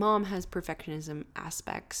sure my mom has perfectionism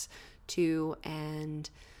aspects too, and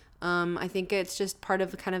I think it's just part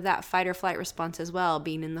of kind of that fight or flight response as well,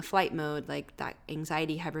 being in the flight mode, like that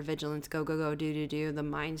anxiety, hypervigilance, go, go, go, do. The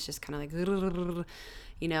mind's just kind of like,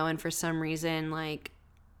 and for some reason, like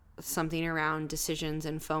something around decisions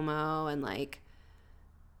and FOMO and like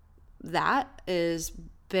that has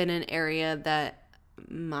been an area that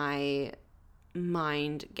my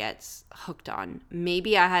mind gets hooked on.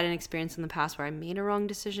 Maybe I had an experience in the past where I made a wrong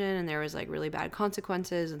decision and there was like really bad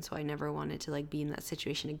consequences, and so I never wanted to like be in that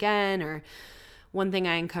situation again. Or one thing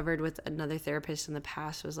I uncovered with another therapist in the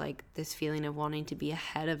past was like this feeling of wanting to be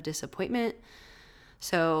ahead of disappointment.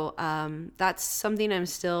 So that's something I'm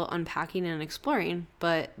still unpacking and exploring,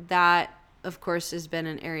 but that of course has been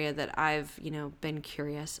an area that I've been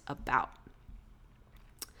curious about.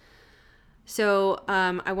 So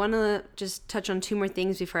I want to just touch on two more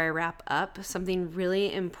things before I wrap up. Something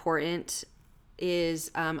really important is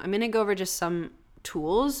I'm going to go over just some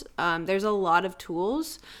tools. There's a lot of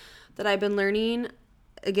tools that I've been learning.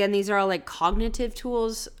 Again, these are all like cognitive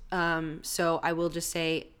tools. So I will just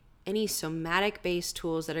say any somatic-based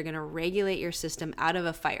tools that are going to regulate your system out of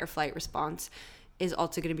a fight or flight response is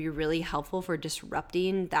also going to be really helpful for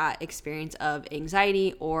disrupting that experience of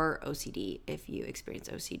anxiety or OCD, if you experience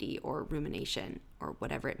OCD or rumination or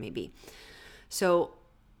whatever it may be. So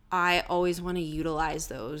I always want to utilize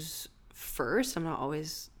those first. I'm not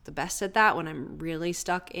always the best at that when I'm really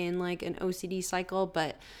stuck in like an OCD cycle,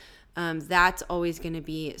 but that's always going to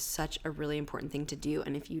be such a really important thing to do.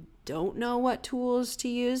 And if you don't know what tools to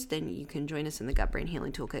use, then you can join us in the Gut Brain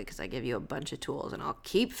Healing Toolkit, because I give you a bunch of tools and I'll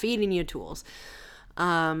keep feeding you tools.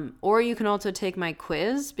 Or you can also take my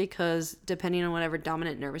quiz, because depending on whatever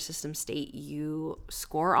dominant nervous system state you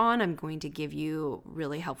score on, I'm going to give you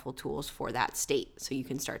really helpful tools for that state so you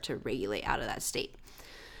can start to regulate out of that state.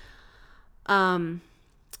 So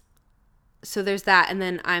there's that. And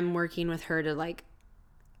then I'm working with her to like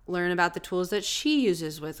learn about the tools that she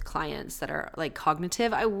uses with clients that are like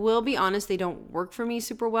cognitive. I will be honest, they don't work for me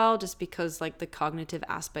super well, just because like the cognitive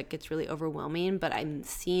aspect gets really overwhelming, but I'm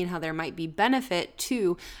seeing how there might be benefit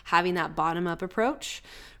to having that bottom up approach,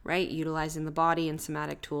 right? Utilizing the body and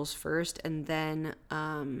somatic tools first, and then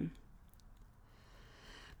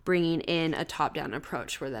bringing in a top down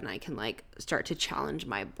approach where then I can like start to challenge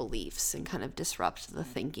my beliefs and kind of disrupt the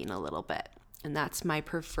thinking a little bit. And that's my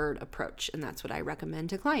preferred approach, and that's what I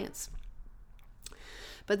recommend to clients.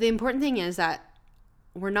 But the important thing is that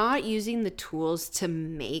we're not using the tools to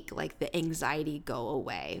make like the anxiety go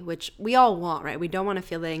away, which we all want, right? We don't want to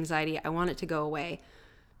feel the anxiety. I want it to go away.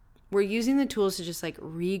 We're using the tools to just like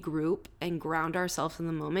regroup and ground ourselves in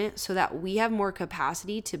the moment so that we have more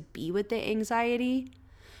capacity to be with the anxiety,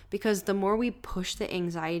 because the more we push the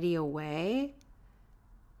anxiety away,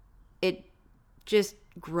 it just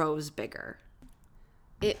grows bigger.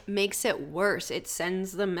 It makes it worse. It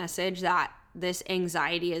sends the message that this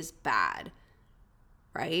anxiety is bad,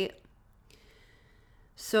 right?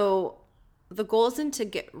 So the goal isn't to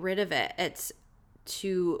get rid of it. It's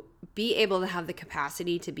to be able to have the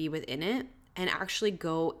capacity to be within it and actually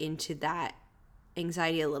go into that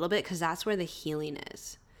anxiety a little bit, because that's where the healing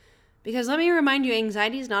is. Because let me remind you,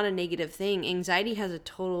 anxiety is not a negative thing. Anxiety has a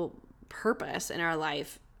total purpose in our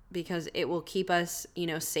life, because it will keep us,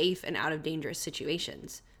 safe and out of dangerous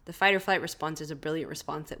situations. The fight or flight response is a brilliant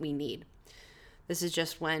response that we need. This is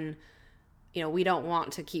just when, we don't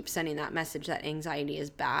want to keep sending that message that anxiety is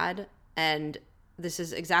bad. And this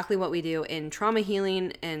is exactly what we do in trauma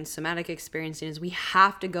healing and somatic experiencing, is we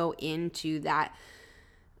have to go into that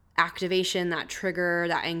activation, that trigger,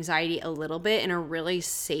 that anxiety a little bit in a really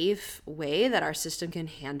safe way that our system can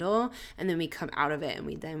handle. And then we come out of it, and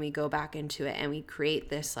we go back into it, and we create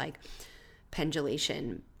this like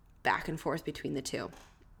pendulation back and forth between the two.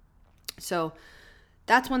 So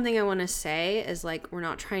that's one thing I want to say is like, we're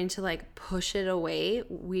not trying to like push it away.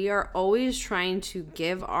 We are always trying to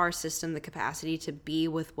give our system the capacity to be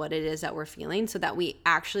with what it is that we're feeling so that we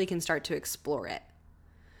actually can start to explore it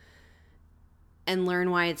and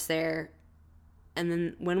learn why it's there. And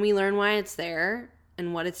then when we learn why it's there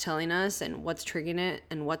and what it's telling us and what's triggering it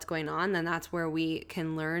and what's going on, then that's where we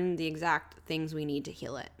can learn the exact things we need to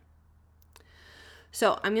heal it.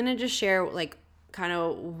 So I'm going to just share like kind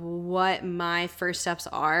of what my first steps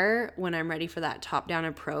are when I'm ready for that top-down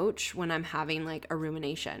approach when I'm having like a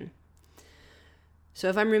rumination. So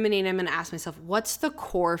if I'm ruminating, I'm going to ask myself, what's the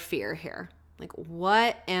core fear here? Like,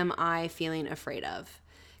 what am I feeling afraid of?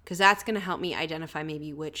 Because that's going to help me identify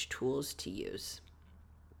maybe which tools to use.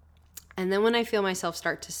 And then when I feel myself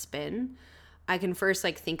start to spin, I can first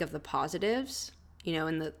like think of the positives. You know,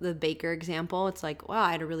 in the baker example, it's like, wow,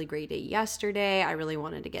 I had a really great day yesterday. I really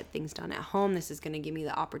wanted to get things done at home. This is going to give me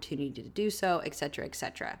the opportunity to do so, et cetera, et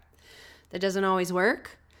cetera. That doesn't always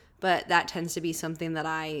work, but that tends to be something that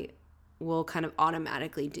I will kind of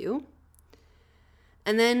automatically do.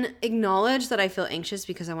 And then acknowledge that I feel anxious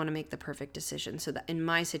because I want to make the perfect decision. So that in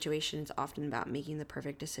my situation, it's often about making the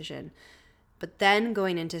perfect decision. But then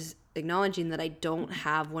going into acknowledging that I don't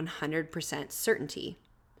have 100% certainty.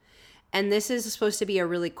 And this is supposed to be a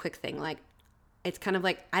really quick thing. Like, it's kind of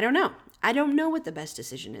like, I don't know. I don't know what the best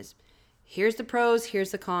decision is. Here's the pros,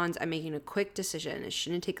 here's the cons. I'm making a quick decision. It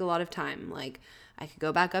shouldn't take a lot of time. Like, I could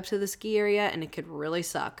go back up to the ski area and it could really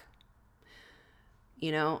suck.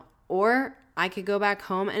 You know, or I could go back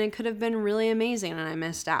home and it could have been really amazing and I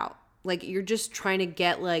missed out. Like, you're just trying to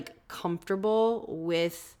get like comfortable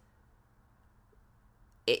with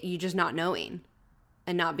it, you just not knowing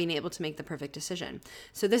and not being able to make the perfect decision.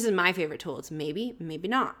 So this is my favorite tool. It's maybe, maybe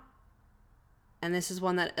not. And this is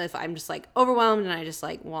one that if I'm just like overwhelmed and I just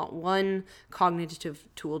like want one cognitive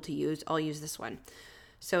tool to use, I'll use this one.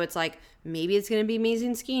 So it's like, maybe it's going to be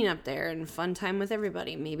amazing skiing up there and fun time with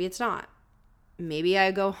everybody. Maybe it's not. Maybe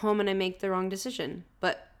I go home and I make the wrong decision,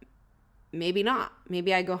 but maybe not.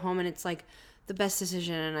 Maybe I go home and it's like the best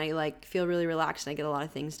decision and I like feel really relaxed and I get a lot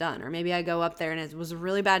of things done. Or maybe I go up there and it was a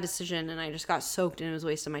really bad decision and I just got soaked and it was a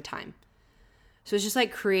waste of my time. So it's just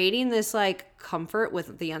like creating this like comfort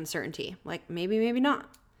with the uncertainty. Like maybe, maybe not.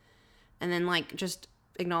 And then like just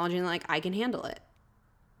acknowledging like I can handle it.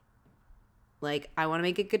 Like I want to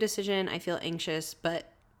make a good decision. I feel anxious,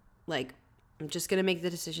 but like I'm just going to make the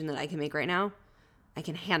decision that I can make right now. I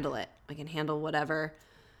can handle it. I can handle whatever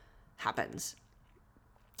happens.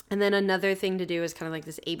 And then another thing to do is kind of like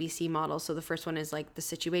this ABC model. So the first one is like the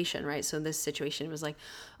situation, right? So this situation was like,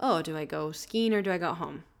 oh, do I go skiing or do I go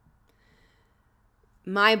home?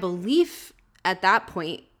 My belief at that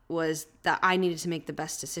point was that I needed to make the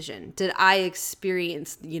best decision. Did I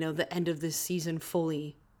experience, the end of this season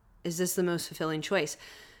fully? Is this the most fulfilling choice?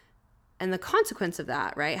 And the consequence of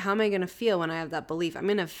that, right? How am I going to feel when I have that belief? I'm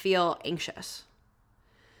going to feel anxious.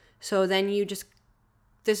 So then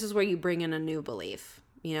this is where you bring in a new belief.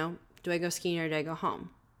 Do I go skiing or do I go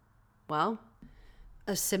home? Well,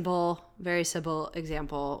 a very simple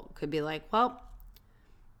example could be like, well,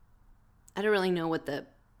 I don't really know what the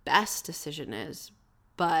best decision is,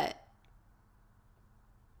 but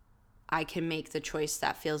I can make the choice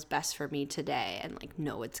that feels best for me today and like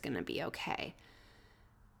know it's going to be okay.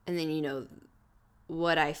 And then,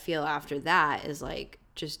 what I feel after that is like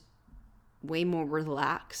just way more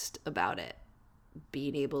relaxed about it,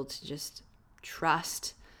 being able to just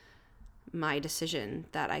trust my decision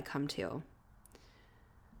that I come to.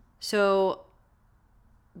 So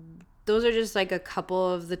those are just like a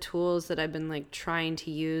couple of the tools that I've been like trying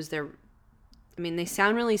to use. They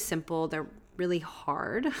sound really simple. They're really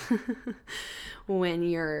hard when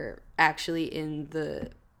you're actually in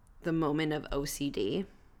the moment of OCD.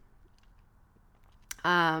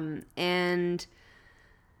 And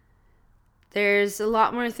there's a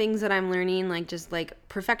lot more things that I'm learning, like just like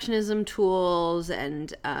perfectionism tools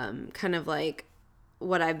and kind of like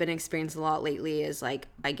what I've been experiencing a lot lately is like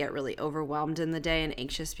I get really overwhelmed in the day and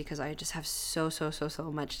anxious because I just have so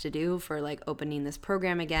much to do for like opening this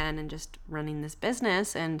program again and just running this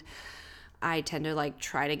business. And I tend to like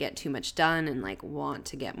try to get too much done and like want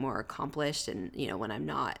to get more accomplished. And, when I'm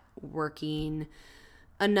not working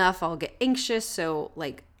enough, I'll get anxious. So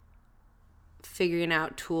like figuring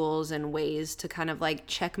out tools and ways to kind of like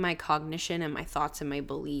check my cognition and my thoughts and my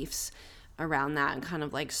beliefs around that and kind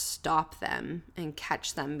of like stop them and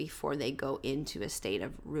catch them before they go into a state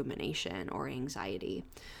of rumination or anxiety.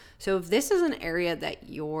 So if this is an area that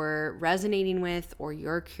you're resonating with or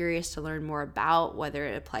you're curious to learn more about, whether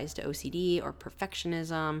it applies to OCD or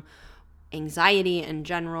perfectionism anxiety in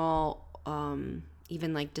general,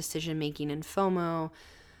 even like decision making and FOMO.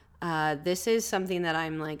 This is something that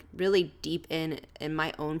I'm like really deep in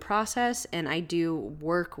my own process, and I do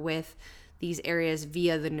work with these areas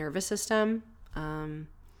via the nervous system.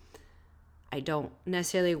 I don't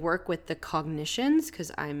necessarily work with the cognitions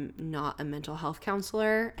because I'm not a mental health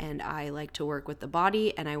counselor, and I like to work with the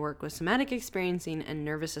body, and I work with somatic experiencing and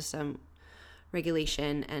nervous system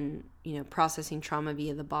regulation and, processing trauma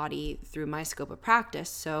via the body through my scope of practice.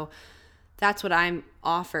 So that's what I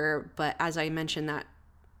offer. But as I mentioned, that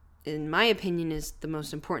in my opinion is the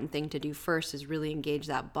most important thing to do first, is really engage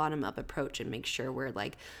that bottom up approach and make sure we're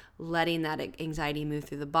like letting that anxiety move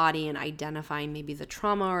through the body and identifying maybe the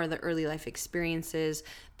trauma or the early life experiences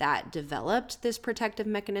that developed this protective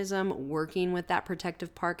mechanism, working with that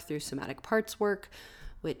protective part through somatic parts work,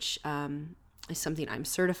 which is something I'm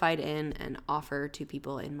certified in and offer to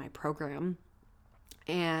people in my program.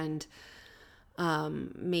 And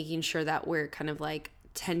making sure that we're kind of like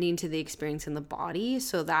tending to the experience in the body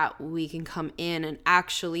so that we can come in and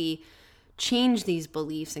actually change these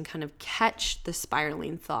beliefs and kind of catch the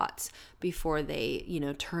spiraling thoughts before they,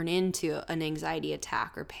 turn into an anxiety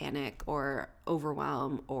attack or panic or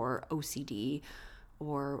overwhelm or OCD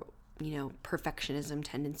or, perfectionism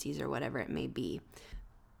tendencies or whatever it may be.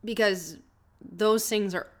 Because those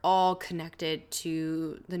things are all connected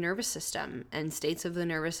to the nervous system and states of the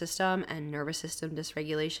nervous system and nervous system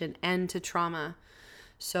dysregulation and to trauma.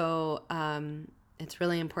 So it's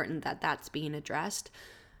really important that that's being addressed.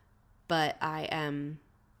 But I am,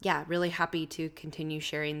 really happy to continue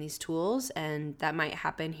sharing these tools, and that might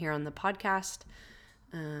happen here on the podcast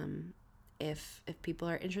if people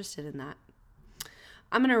are interested in that.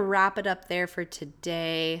 I'm going to wrap it up there for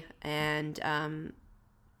today, and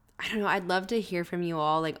I don't know, I'd love to hear from you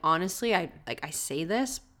all. Like, honestly, I say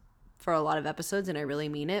this for a lot of episodes and I really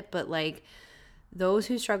mean it, but like those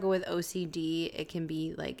who struggle with OCD, it can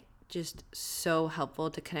be like just so helpful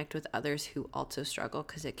to connect with others who also struggle,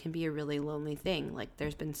 because it can be a really lonely thing. Like,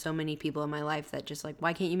 there's been so many people in my life that just like,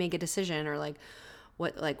 why can't you make a decision? Or like,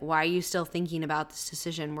 why are you still thinking about this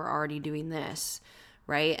decision? We're already doing this,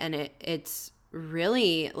 right? And it's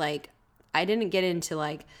really like, I didn't get into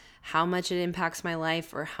like how much it impacts my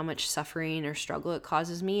life or how much suffering or struggle it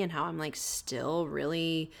causes me and how I'm like still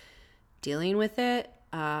really dealing with it.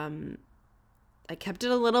 I kept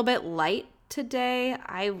it a little bit light today.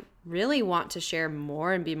 I really want to share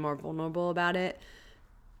more and be more vulnerable about it,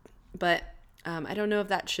 but I don't know if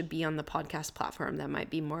that should be on the podcast platform. That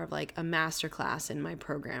might be more of like a masterclass in my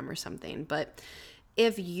program or something. But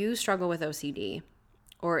if you struggle with OCD,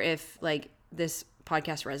 or if like this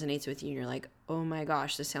podcast resonates with you and you're like, oh my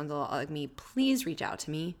gosh, this sounds a lot like me, please reach out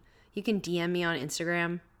to me. You can DM me on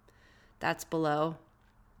Instagram. That's below.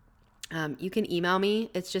 You can email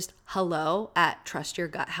me. It's just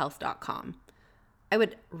hello@trustyourguthealth.com. I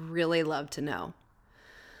would really love to know.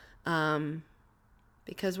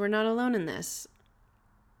 Because we're not alone in this.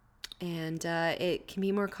 And it can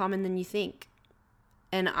be more common than you think.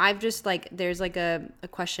 And I've just like, there's like a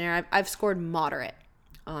questionnaire. I've scored moderate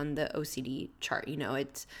on the OCD chart.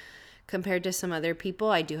 It's compared to some other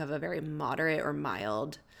people, I do have a very moderate or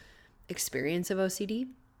mild experience of OCD,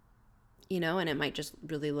 and it might just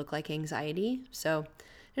really look like anxiety. So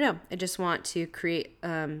I just want to create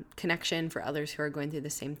connection for others who are going through the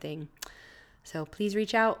same thing. So please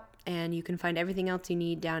reach out, and you can find everything else you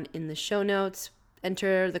need down in the show notes.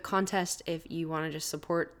 Enter the contest if you want to just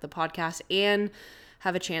support the podcast and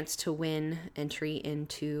have a chance to win entry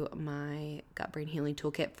into my Gut Brain Healing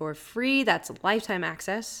Toolkit for free. That's lifetime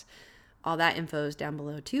access. All that info is down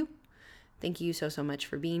below too. Thank you so much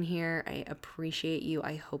for being here. I appreciate you.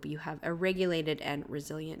 I hope you have a regulated and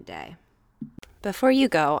resilient day. Before you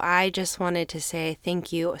go, I just wanted to say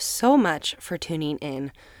thank you so much for tuning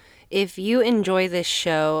in. If you enjoy this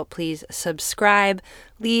show, please subscribe,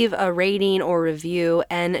 leave a rating or review,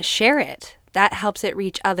 and share it. That helps it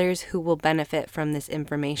reach others who will benefit from this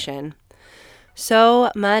information.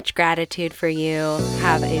 So much gratitude for you.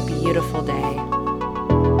 Have a beautiful day.